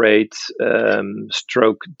stroke rate,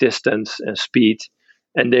 stroke distance, and speed,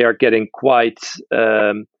 and they are getting quite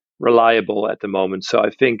reliable at the moment. So I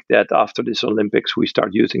think that after this Olympics, we start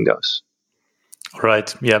using those.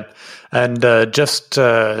 Right. Yeah. And just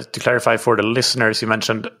to clarify for the listeners, you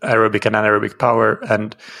mentioned aerobic and anaerobic power,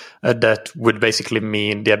 and that would basically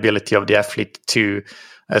mean the ability of the athlete to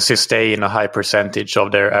sustain a high percentage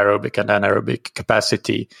of their aerobic and anaerobic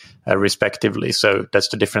capacity, respectively. So that's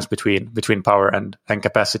the difference between power and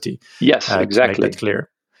capacity. Yes, exactly. To make that clear.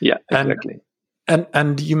 Yeah, exactly.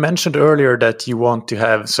 And you mentioned earlier that you want to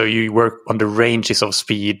have, so you work on the ranges of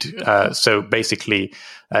speed. So basically,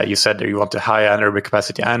 you said that you want a high anaerobic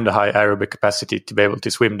capacity and a high aerobic capacity to be able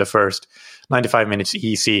to swim the first 95 minutes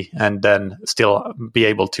easy, and then still be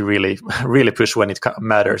able to really, really push when it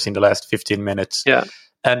matters in the last 15 minutes. Yeah.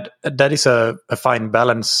 And that is a fine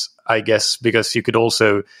balance, I guess, because you could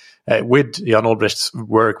also, with Jan Olbrecht's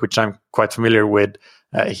work, which I'm quite familiar with,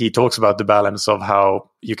 he talks about the balance of how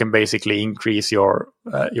you can basically increase your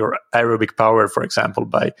aerobic power, for example,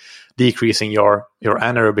 by decreasing your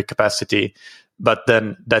anaerobic capacity, but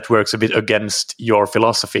then that works a bit against your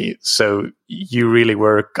philosophy. So you really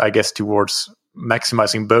work, I guess, towards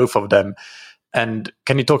maximizing both of them. And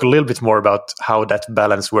can you talk a little bit more about how that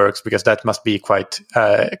balance works? Because that must be quite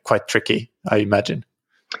tricky, I imagine.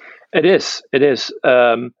 It is.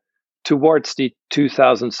 Towards the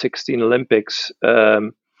 2016 Olympics,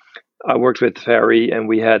 I worked with Ferry, and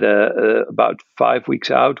we had about 5 weeks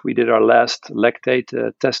out. We did our last lactate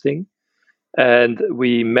testing, and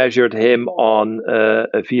we measured him on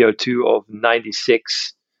a VO2 of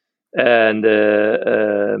 96 and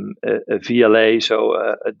a VLA,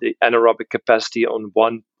 so the anaerobic capacity on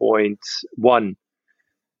 1.1,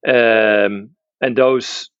 and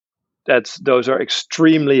those are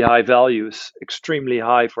extremely high values, extremely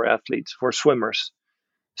high for athletes, for swimmers.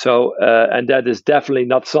 So, and that is definitely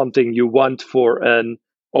not something you want for an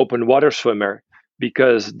open water swimmer,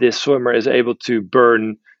 because this swimmer is able to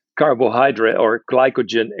burn carbohydrate or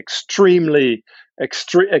glycogen at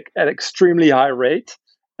extremely high rate,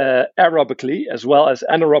 aerobically as well as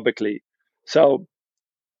anaerobically. So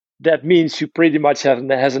that means you pretty much have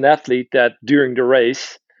as an athlete that during the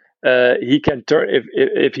race, he can turn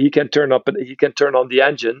if he can turn up, he can turn on the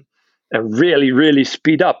engine and really, really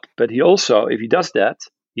speed up. But he also, if he does that,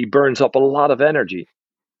 he burns up a lot of energy.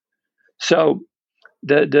 So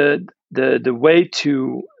the way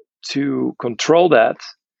to control that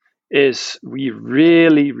is we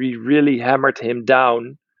really hammered him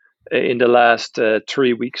down in the last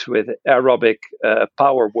 3 weeks with aerobic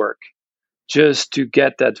power work, just to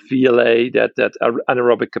get that VLA, that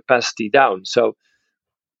anaerobic capacity down. So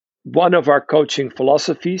one of our coaching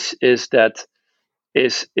philosophies is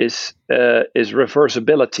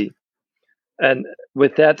reversibility. And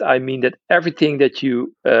with that, I mean that everything that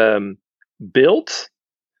you build,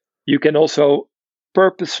 you can also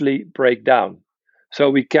purposely break down. So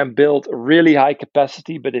we can build a really high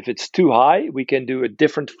capacity, but if it's too high, we can do a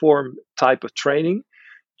different form type of training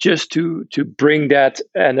just to bring that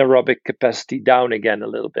anaerobic capacity down again a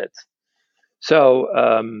little bit. So,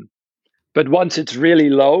 but once it's really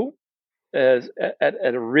low, at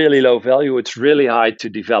a really low value, it's really hard to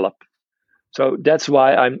develop. So that's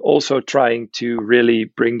why I'm also trying to really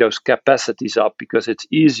bring those capacities up, because it's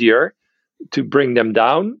easier to bring them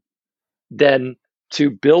down than to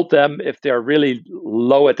build them if they're really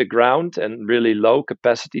low at the ground and really low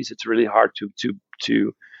capacities. It's really hard to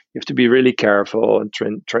you have to be really careful and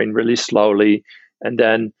train really slowly, and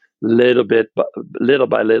then little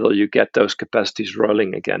by little you get those capacities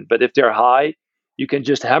rolling again. But if they're high, you can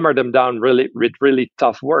just hammer them down with really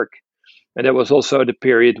tough work. And there was also the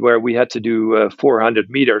period where we had to do 400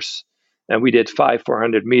 meters, and we did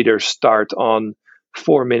 400 meters start on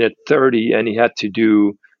 4:30, and he had to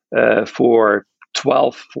do 4:12,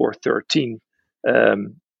 4:13.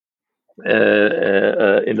 um,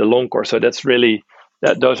 in the long course. So that's really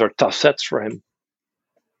those are tough sets for him.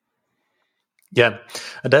 Yeah,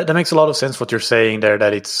 that makes a lot of sense what you're saying there,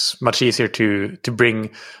 that it's much easier to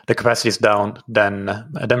bring the capacities down than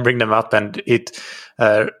bring them up. And it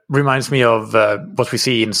reminds me of what we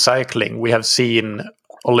see in cycling. We have seen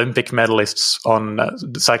Olympic medalists on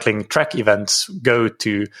cycling track events go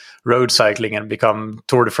to road cycling and become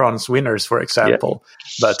Tour de France winners, for example.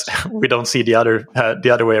 Yeah. But we don't see the other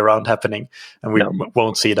way around happening, and we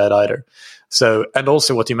won't see that either. So, and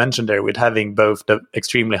also what you mentioned there with having both the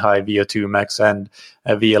extremely high VO2 max and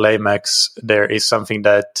VLA max, there is something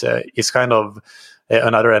that is kind of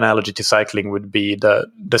another analogy to cycling would be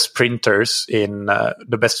the sprinters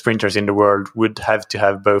the best sprinters in the world would have to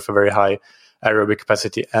have both a very high aerobic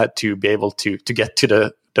capacity to be able to get to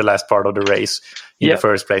the last part of the race in the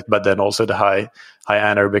first place, but then also the high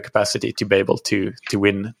anaerobic capacity to be able to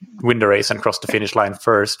win the race and cross the finish line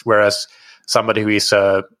first. Whereas somebody who is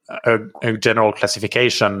a general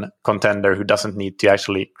classification contender who doesn't need to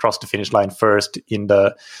actually cross the finish line first in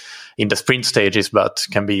the sprint stages, but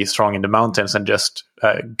can be strong in the mountains and just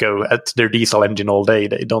go at their diesel engine all day.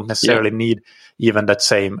 They don't necessarily need even that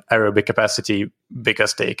same aerobic capacity,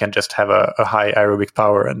 because they can just have a high aerobic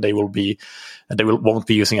power, and they won't be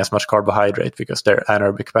using as much carbohydrate because their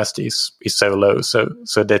anaerobic capacity is so low. So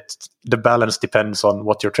that the balance depends on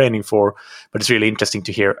what you're training for. But it's really interesting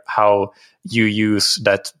to hear how you use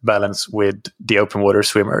that balance with the open water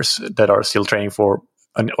swimmers that are still training for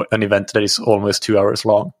an event that is almost 2 hours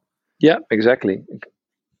long. Yeah, exactly.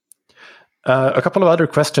 A couple of other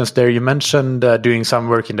questions there. You mentioned doing some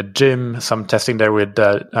work in the gym, some testing there with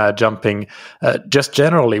jumping. Just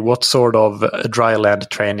generally, what sort of dry land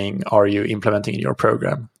training are you implementing in your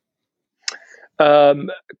program?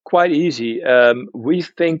 Quite easy. We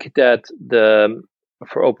think that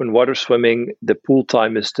for open water swimming, the pool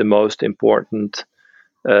time is the most important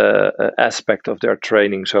aspect of their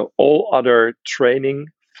training. So all other training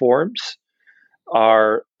forms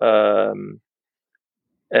are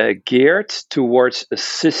geared towards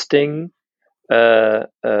assisting,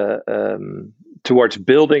 towards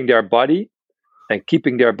building their body and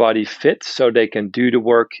keeping their body fit so they can do the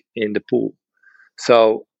work in the pool.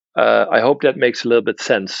 So I hope that makes a little bit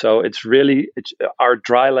sense. So it's our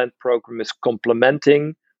dryland program is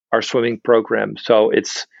complementing our swimming program. So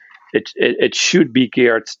it should be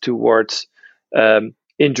geared towards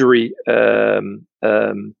injury.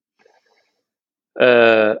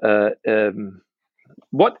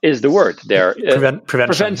 What is the word there?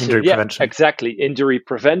 Prevention. Injury prevention. Exactly. Injury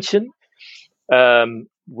prevention.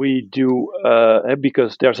 We do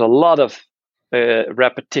because there's a lot of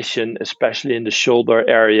repetition, especially in the shoulder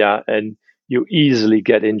area, and you easily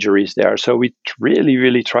get injuries there. So we really,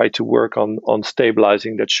 really try to work on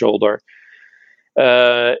stabilizing that shoulder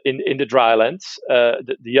in the drylands.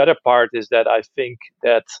 The other part is that I think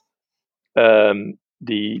that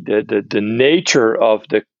the nature of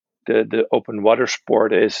the open water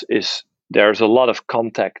sport is there's a lot of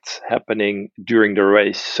contact happening during the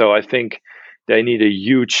race. So I think they need a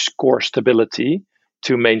huge core stability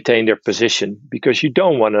to maintain their position, because you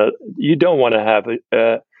don't want to have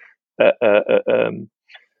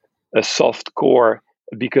a soft core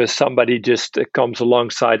because somebody just comes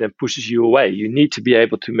alongside and pushes you away. You need to be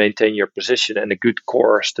able to maintain your position, and a good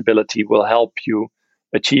core stability will help you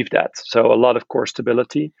achieve that. So a lot of core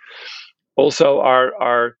stability. Also,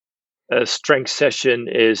 our strength session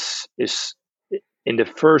is in the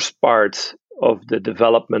first part of the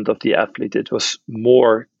development of the athlete. It was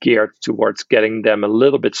more geared towards getting them a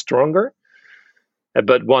little bit stronger.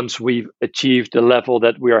 But once we've achieved the level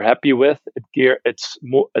that we are happy with, it's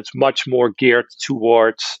much more geared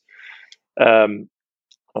towards a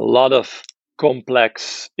lot of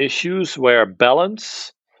complex issues where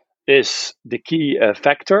balance is the key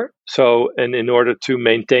factor. So, and in order to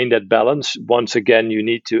maintain that balance, once again, you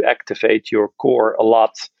need to activate your core a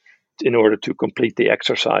lot in order to complete the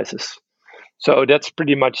exercises. So that's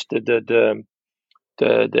pretty much the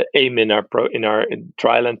aim in our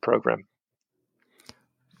dryland program.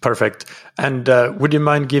 Perfect. And would you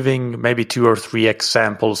mind giving maybe 2 or 3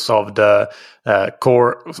 examples of the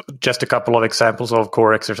core, just a couple of examples of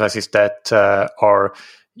core exercises that are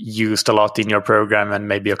used a lot in your program, and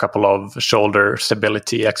maybe a couple of shoulder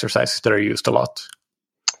stability exercises that are used a lot?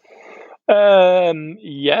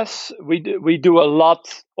 Yes, we do a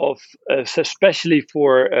lot of, especially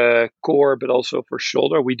for core, but also for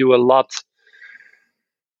shoulder. We do a lot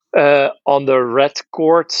on the red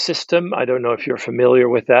cord system. I don't know if you're familiar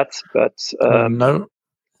with that, but no.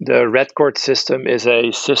 The red cord system is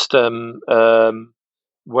a system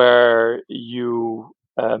where you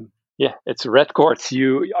Yeah, it's red cords.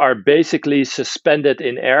 You are basically suspended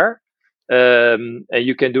in air, and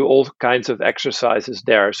you can do all kinds of exercises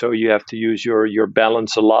there. So you have to use your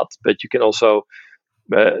balance a lot, but you can also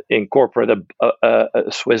incorporate a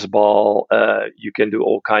Swiss ball. You can do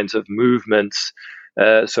all kinds of movements.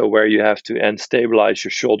 So where you have to stabilize your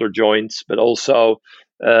shoulder joints, but also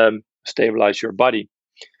stabilize your body.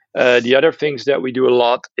 The other things that we do a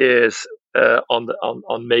lot is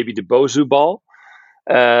on maybe the Bosu ball.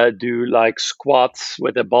 Do like squats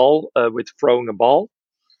with a ball, with throwing a ball.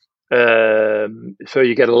 So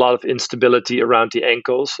you get a lot of instability around the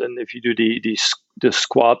ankles, and if you do the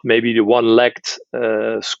squat, maybe the one-legged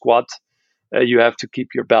squat, you have to keep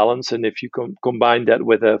your balance. And if you combine that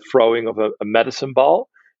with a throwing of a medicine ball,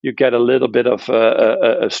 you get a little bit of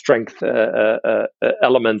a strength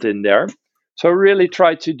element in there. So really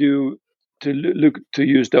try to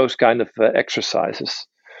use those kind of exercises.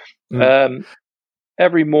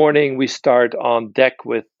 Every morning we start on deck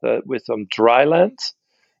with some dry land,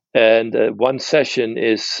 and one session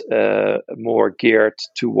is more geared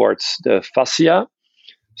towards the fascia.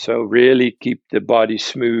 So really keep the body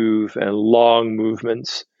smooth and long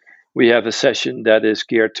movements. We have a session that is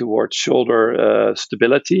geared towards shoulder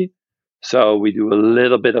stability. So we do a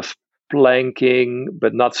little bit of planking,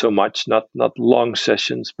 but not so much, not long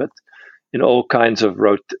sessions, but in all kinds of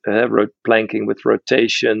planking with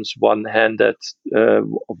rotations, one-handed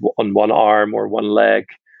on one arm or one leg,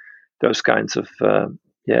 those kinds of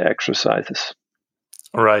exercises.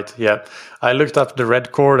 Right. Yeah, I looked up the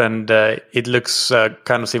red cord, and it looks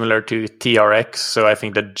kind of similar to TRX. So I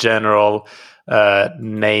think the general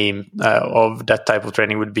name of that type of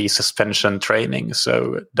training would be suspension training.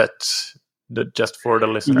 So that's just for the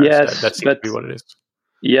listeners. Yes, that seems to be what it is.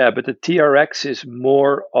 Yeah, but the TRX is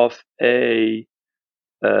more of a.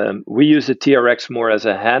 We use the TRX more as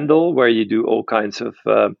a handle where you do all kinds of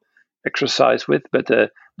exercise with, but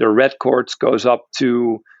the red cords goes up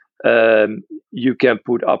to. You can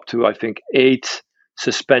put up to, I think, 8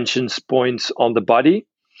 suspension points on the body,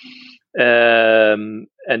 and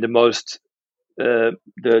the most the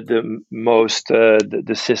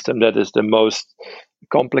system that is the most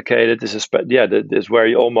complicated is is where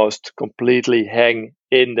you almost completely hang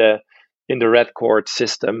in the red cord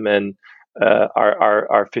system, and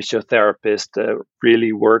our physiotherapist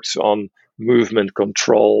really works on movement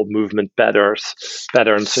control, movement patterns.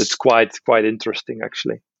 It's quite interesting,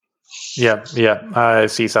 actually. Yeah, I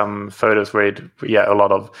see some photos where a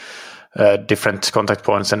lot of different contact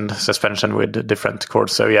points and suspension with different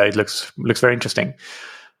cords. So yeah, it looks very interesting.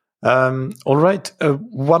 All right,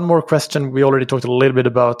 one more question. We already talked a little bit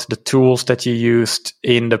about the tools that you used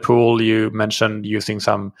in the pool. You mentioned using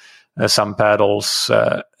some paddles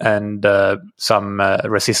and some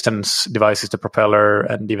resistance devices, the propeller,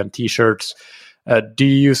 and even T-shirts.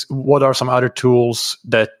 What are some other tools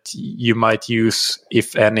that you might use,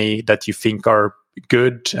 if any, that you think are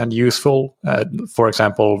good and useful? For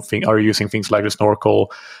example, are you using things like the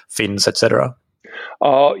snorkel, fins, etc.?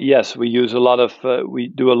 Oh yes, we use a lot of. We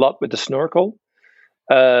do a lot with the snorkel.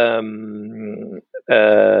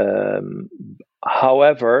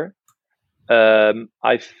 However,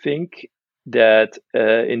 I think that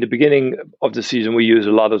in the beginning of the season we use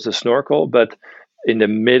a lot of the snorkel, but in the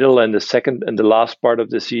middle and the second and the last part of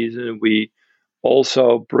the season, we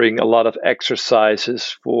also bring a lot of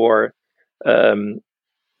exercises for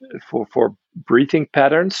breathing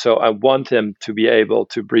patterns. So I want them to be able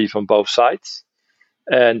to breathe on both sides.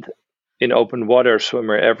 And in open water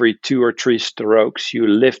swimmer, every 2 or 3 strokes, you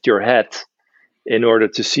lift your head in order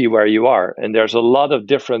to see where you are. And there's a lot of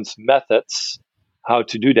different methods how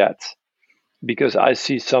to do that, because I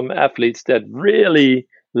see some athletes that really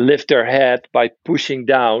lift their head by pushing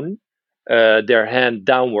down their hand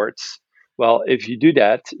downwards. Well, if you do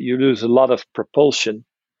that, you lose a lot of propulsion.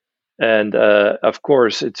 And of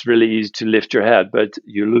course, it's really easy to lift your head, but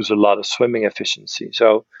you lose a lot of swimming efficiency.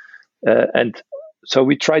 So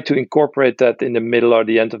we try to incorporate that in the middle or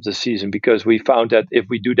the end of the season, because we found that if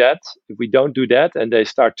we don't do that, and they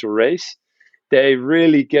start to race, they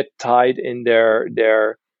really get tied in their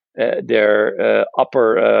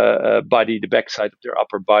upper body, the backside of their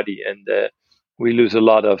upper body, and we lose a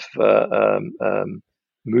lot of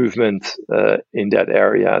movement in that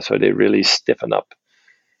area. So they really stiffen up.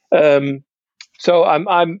 So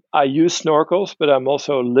I use snorkels, but I'm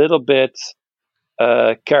also a little bit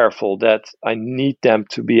careful that I need them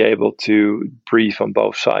to be able to breathe on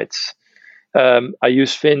both sides. I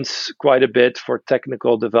use fins quite a bit for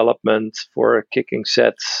technical development, for kicking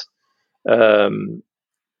sets.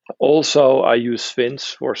 Also, I use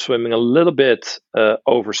fins for swimming a little bit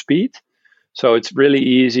over speed. So it's really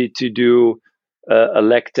easy to do a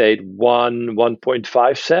lactate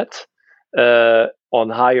 1.5 set on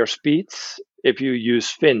higher speeds if you use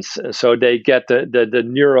fins, and so they get the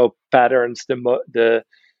neural patterns, the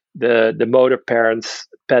motor parents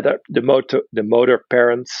the motor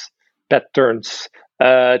parents patterns.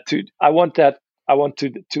 I want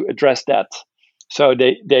to address that, so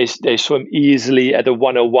they swim easily at a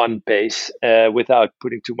 101 pace without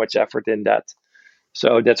putting too much effort in that.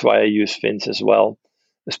 So that's why I use fins as well,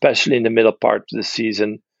 especially in the middle part of the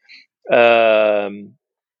season.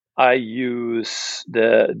 I use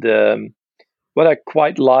the what I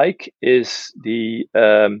quite like is the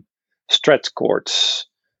stretch cords.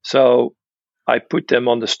 So I put them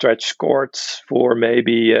on the stretch cords for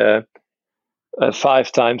maybe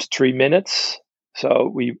 5 times 3 minutes.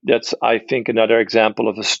 So that's, I think, another example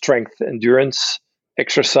of a strength endurance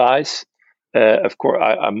exercise. Of course,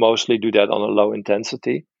 I mostly do that on a low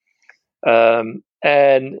intensity. And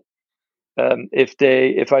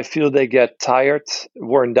if I feel they get tired,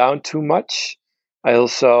 worn down too much, I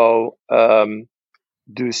also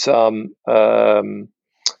do some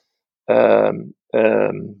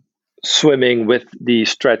swimming with the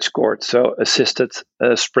stretch cord, so assisted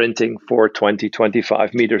sprinting for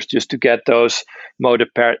 20-25 meters, just to get those motor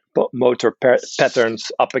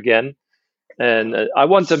patterns up again. And I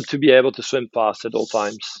want them to be able to swim fast at all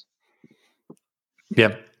times.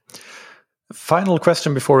 Yeah. Final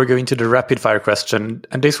question before we go into the rapid fire question.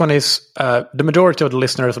 And this one is, the majority of the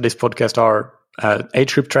listeners of this podcast are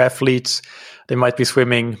age group triathletes. They might be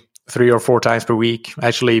swimming 3 or 4 times per week.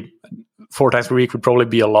 Actually, 4 times per week would probably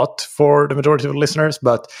be a lot for the majority of the listeners.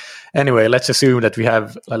 But anyway, let's assume that we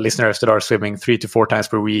have listeners that are swimming 3 to 4 times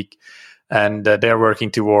per week, and they're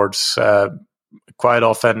working towards, quite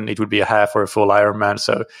often it would be a half or a full Ironman.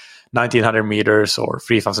 So 1,900 meters or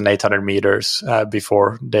 3,800 meters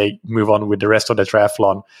before they move on with the rest of the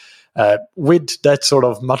triathlon. With that sort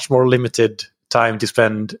of much more limited time to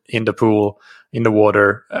spend in the pool, in the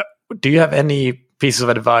water, do you have any pieces of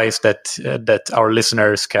advice that our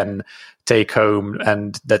listeners can take home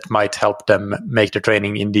and that might help them make their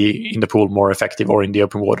training in the pool more effective, or in the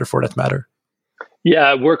open water for that matter?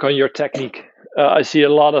 Yeah, work on your technique. I see a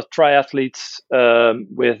lot of triathletes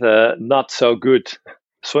with not so good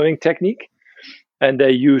swimming technique, and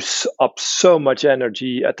they use up so much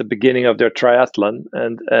energy at the beginning of their triathlon,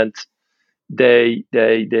 and they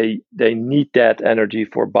need that energy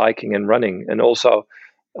for biking and running, and also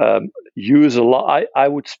use a lot. I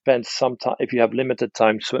would spend some time, if you have limited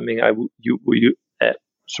time swimming.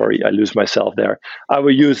 Sorry, I lose myself there. I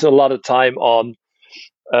will use a lot of time on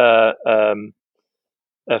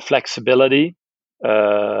flexibility,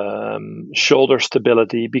 shoulder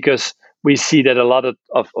stability, because we see that a lot of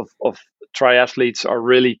triathletes are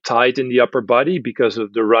really tight in the upper body because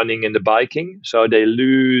of the running and the biking. So they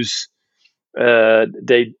lose,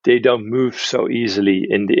 they don't move so easily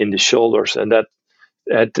in the shoulders, and that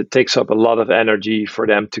takes up a lot of energy for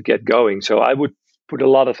them to get going. So I would put a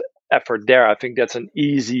lot of effort there. I think that's an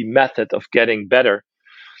easy method of getting better.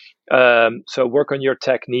 So work on your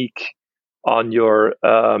technique, on your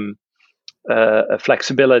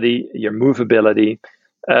flexibility, your movability,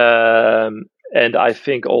 and I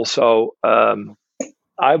think also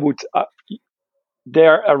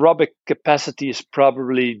their aerobic capacity is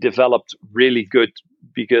probably developed really good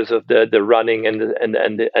because of the running and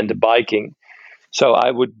the biking. So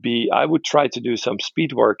I would try to do some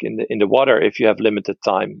speed work in the water if you have limited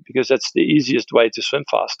time, because that's the easiest way to swim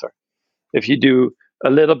faster. If you do a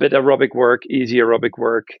little bit aerobic work, easy aerobic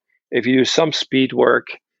work, if you do some speed work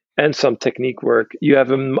and some technique work, you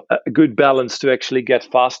have a good balance to actually get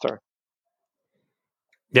faster.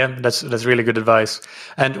 Yeah, that's really good advice.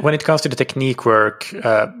 And when it comes to the technique work,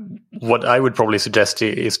 what I would probably suggest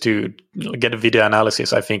is to get a video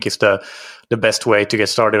analysis. I think is the best way to get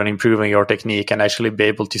started on improving your technique and actually be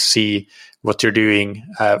able to see what you're doing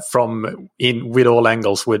with all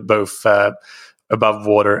angles, with both above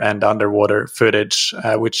water and underwater footage,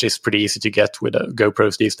 which is pretty easy to get with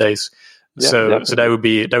GoPros these days. Yeah, so that would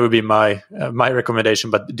be my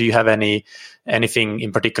recommendation. But do you have anything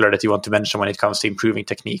in particular that you want to mention when it comes to improving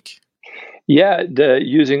technique? Yeah, the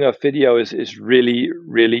using of video is really,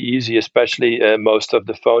 really easy. Especially most of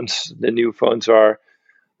the phones, the new phones are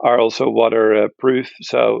also waterproof,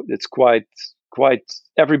 so it's quite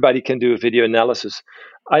everybody can do a video analysis.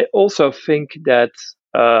 I also think that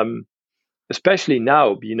especially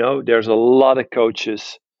now, there's a lot of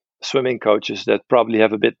coaches, swimming coaches, that probably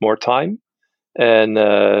have a bit more time, and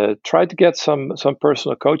try to get some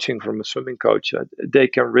personal coaching from a swimming coach. They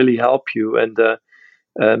can really help you, and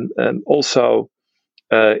also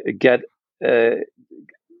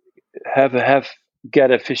have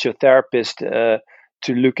get a physiotherapist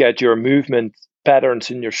to look at your movement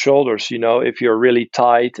patterns in your shoulders. If you're really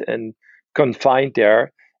tight and confined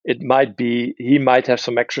there, he might have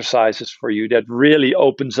some exercises for you that really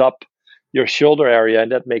opens up your shoulder area, and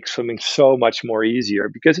that makes swimming so much more easier,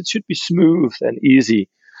 because it should be smooth and easy.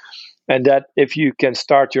 And that if you can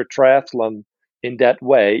start your triathlon in that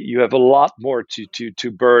way, you have a lot more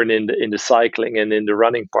to burn in the cycling and in the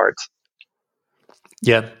running part.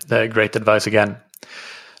 Yeah, great advice again.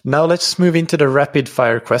 Now let's move into the rapid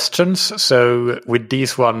fire questions. So with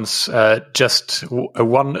these ones, just a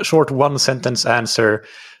one sentence answer.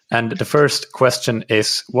 And the first question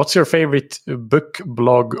is, what's your favorite book,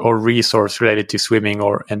 blog, or resource related to swimming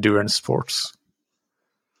or endurance sports?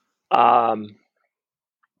 Jan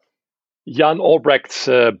Albrecht's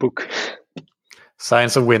book.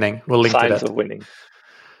 Science of Winning. We'll link to that. Science of Winning.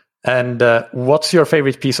 And what's your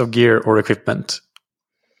favorite piece of gear or equipment?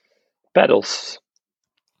 Pedals.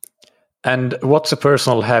 And what's a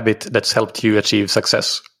personal habit that's helped you achieve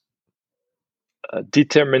success?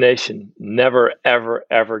 Determination. Never, ever,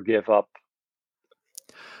 ever give up.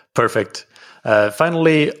 Perfect.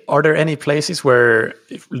 Finally, are there any places where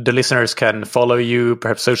the listeners can follow you,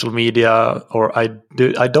 perhaps social media? Or I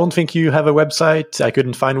don't think you have a website. I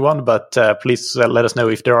couldn't find one, but please let us know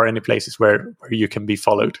if there are any places where you can be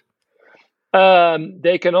followed.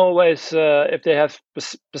 They can always, if they have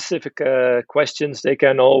specific questions, they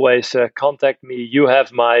can always contact me. You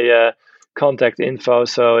have my contact info,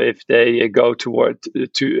 so if they go through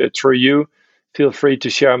you, feel free to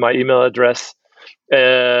share my email address.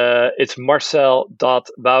 It's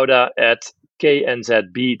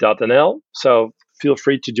marcel.wouda@knzb.nl. So feel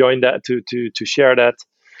free to join that, to share that.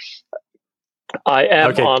 I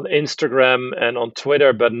am on Instagram and on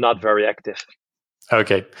Twitter, but not very active.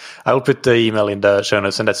 Okay, I'll put the email in the show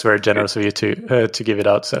notes, and that's very generous of you to give it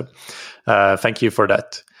out. So thank you for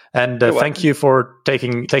that. And thank you for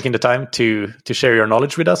taking the time to share your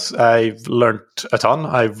knowledge with us. I've learned a ton.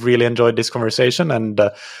 I've really enjoyed this conversation, and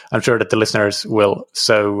I'm sure that the listeners will.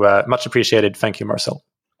 So much appreciated. Thank you, Marcel.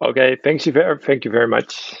 Okay, thank you very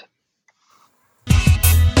much.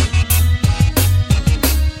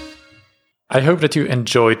 I hope that you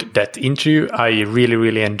enjoyed that interview. I really,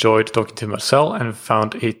 really enjoyed talking to Marcel and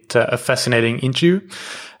found it a fascinating interview,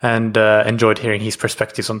 and enjoyed hearing his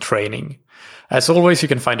perspectives on training. As always, you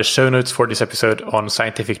can find the show notes for this episode on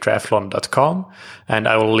scientifictriathlon.com, and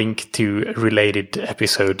I will link to related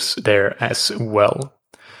episodes there as well.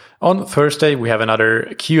 On Thursday, we have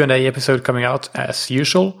another Q&A episode coming out as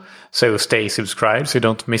usual, so stay subscribed so you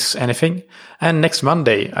don't miss anything. And next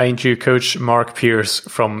Monday, I interview Coach Mark Pierce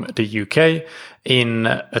from the UK in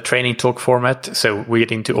a training talk format. So we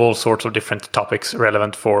get into all sorts of different topics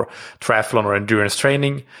relevant for triathlon or endurance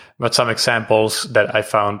training. But some examples that I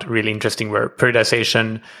found really interesting were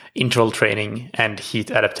periodization, interval training, and heat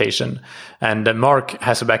adaptation. And Mark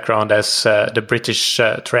has a background as the British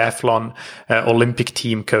triathlon Olympic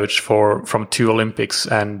team coach from two Olympics,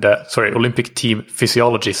 and Olympic team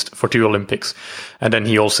physiologist for two Olympics. And then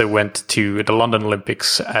he also went to the London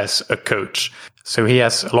Olympics as a coach. So he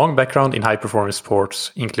has a long background in high performance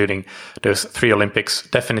sports, including those three Olympics.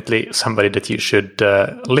 Definitely somebody that you should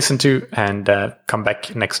listen to, and come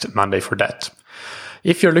back next Monday for that.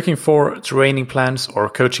 If you're looking for training plans or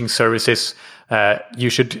coaching services, you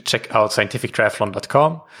should check out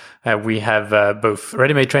scientifictriathlon.com. We have both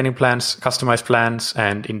ready-made training plans, customized plans,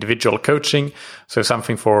 and individual coaching. So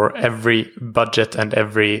something for every budget and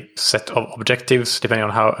every set of objectives, depending on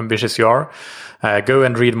how ambitious you are. Go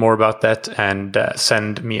and read more about that, and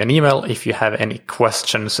send me an email if you have any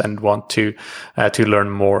questions and want to learn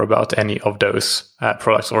more about any of those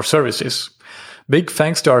products or services. Big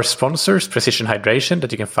thanks to our sponsors, Precision Hydration,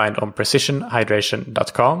 that you can find on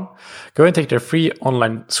precisionhydration.com. Go and take their free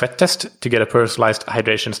online sweat test to get a personalized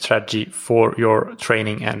hydration strategy for your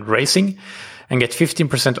training and racing, and get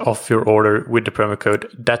 15% off your order with the promo code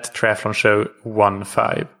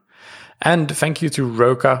ThatTriathlonShow15. And thank you to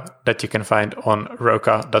Roka, that you can find on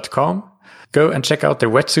roka.com. Go and check out their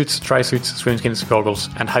wetsuits, tri-suits, swimskins, goggles,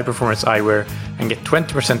 and high-performance eyewear, and get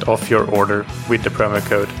 20% off your order with the promo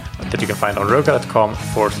code that you can find on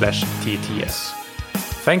roka.com/TTS.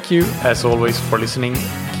 Thank you, as always, for listening.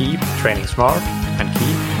 Keep training smart and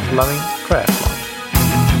keep loving triathlon.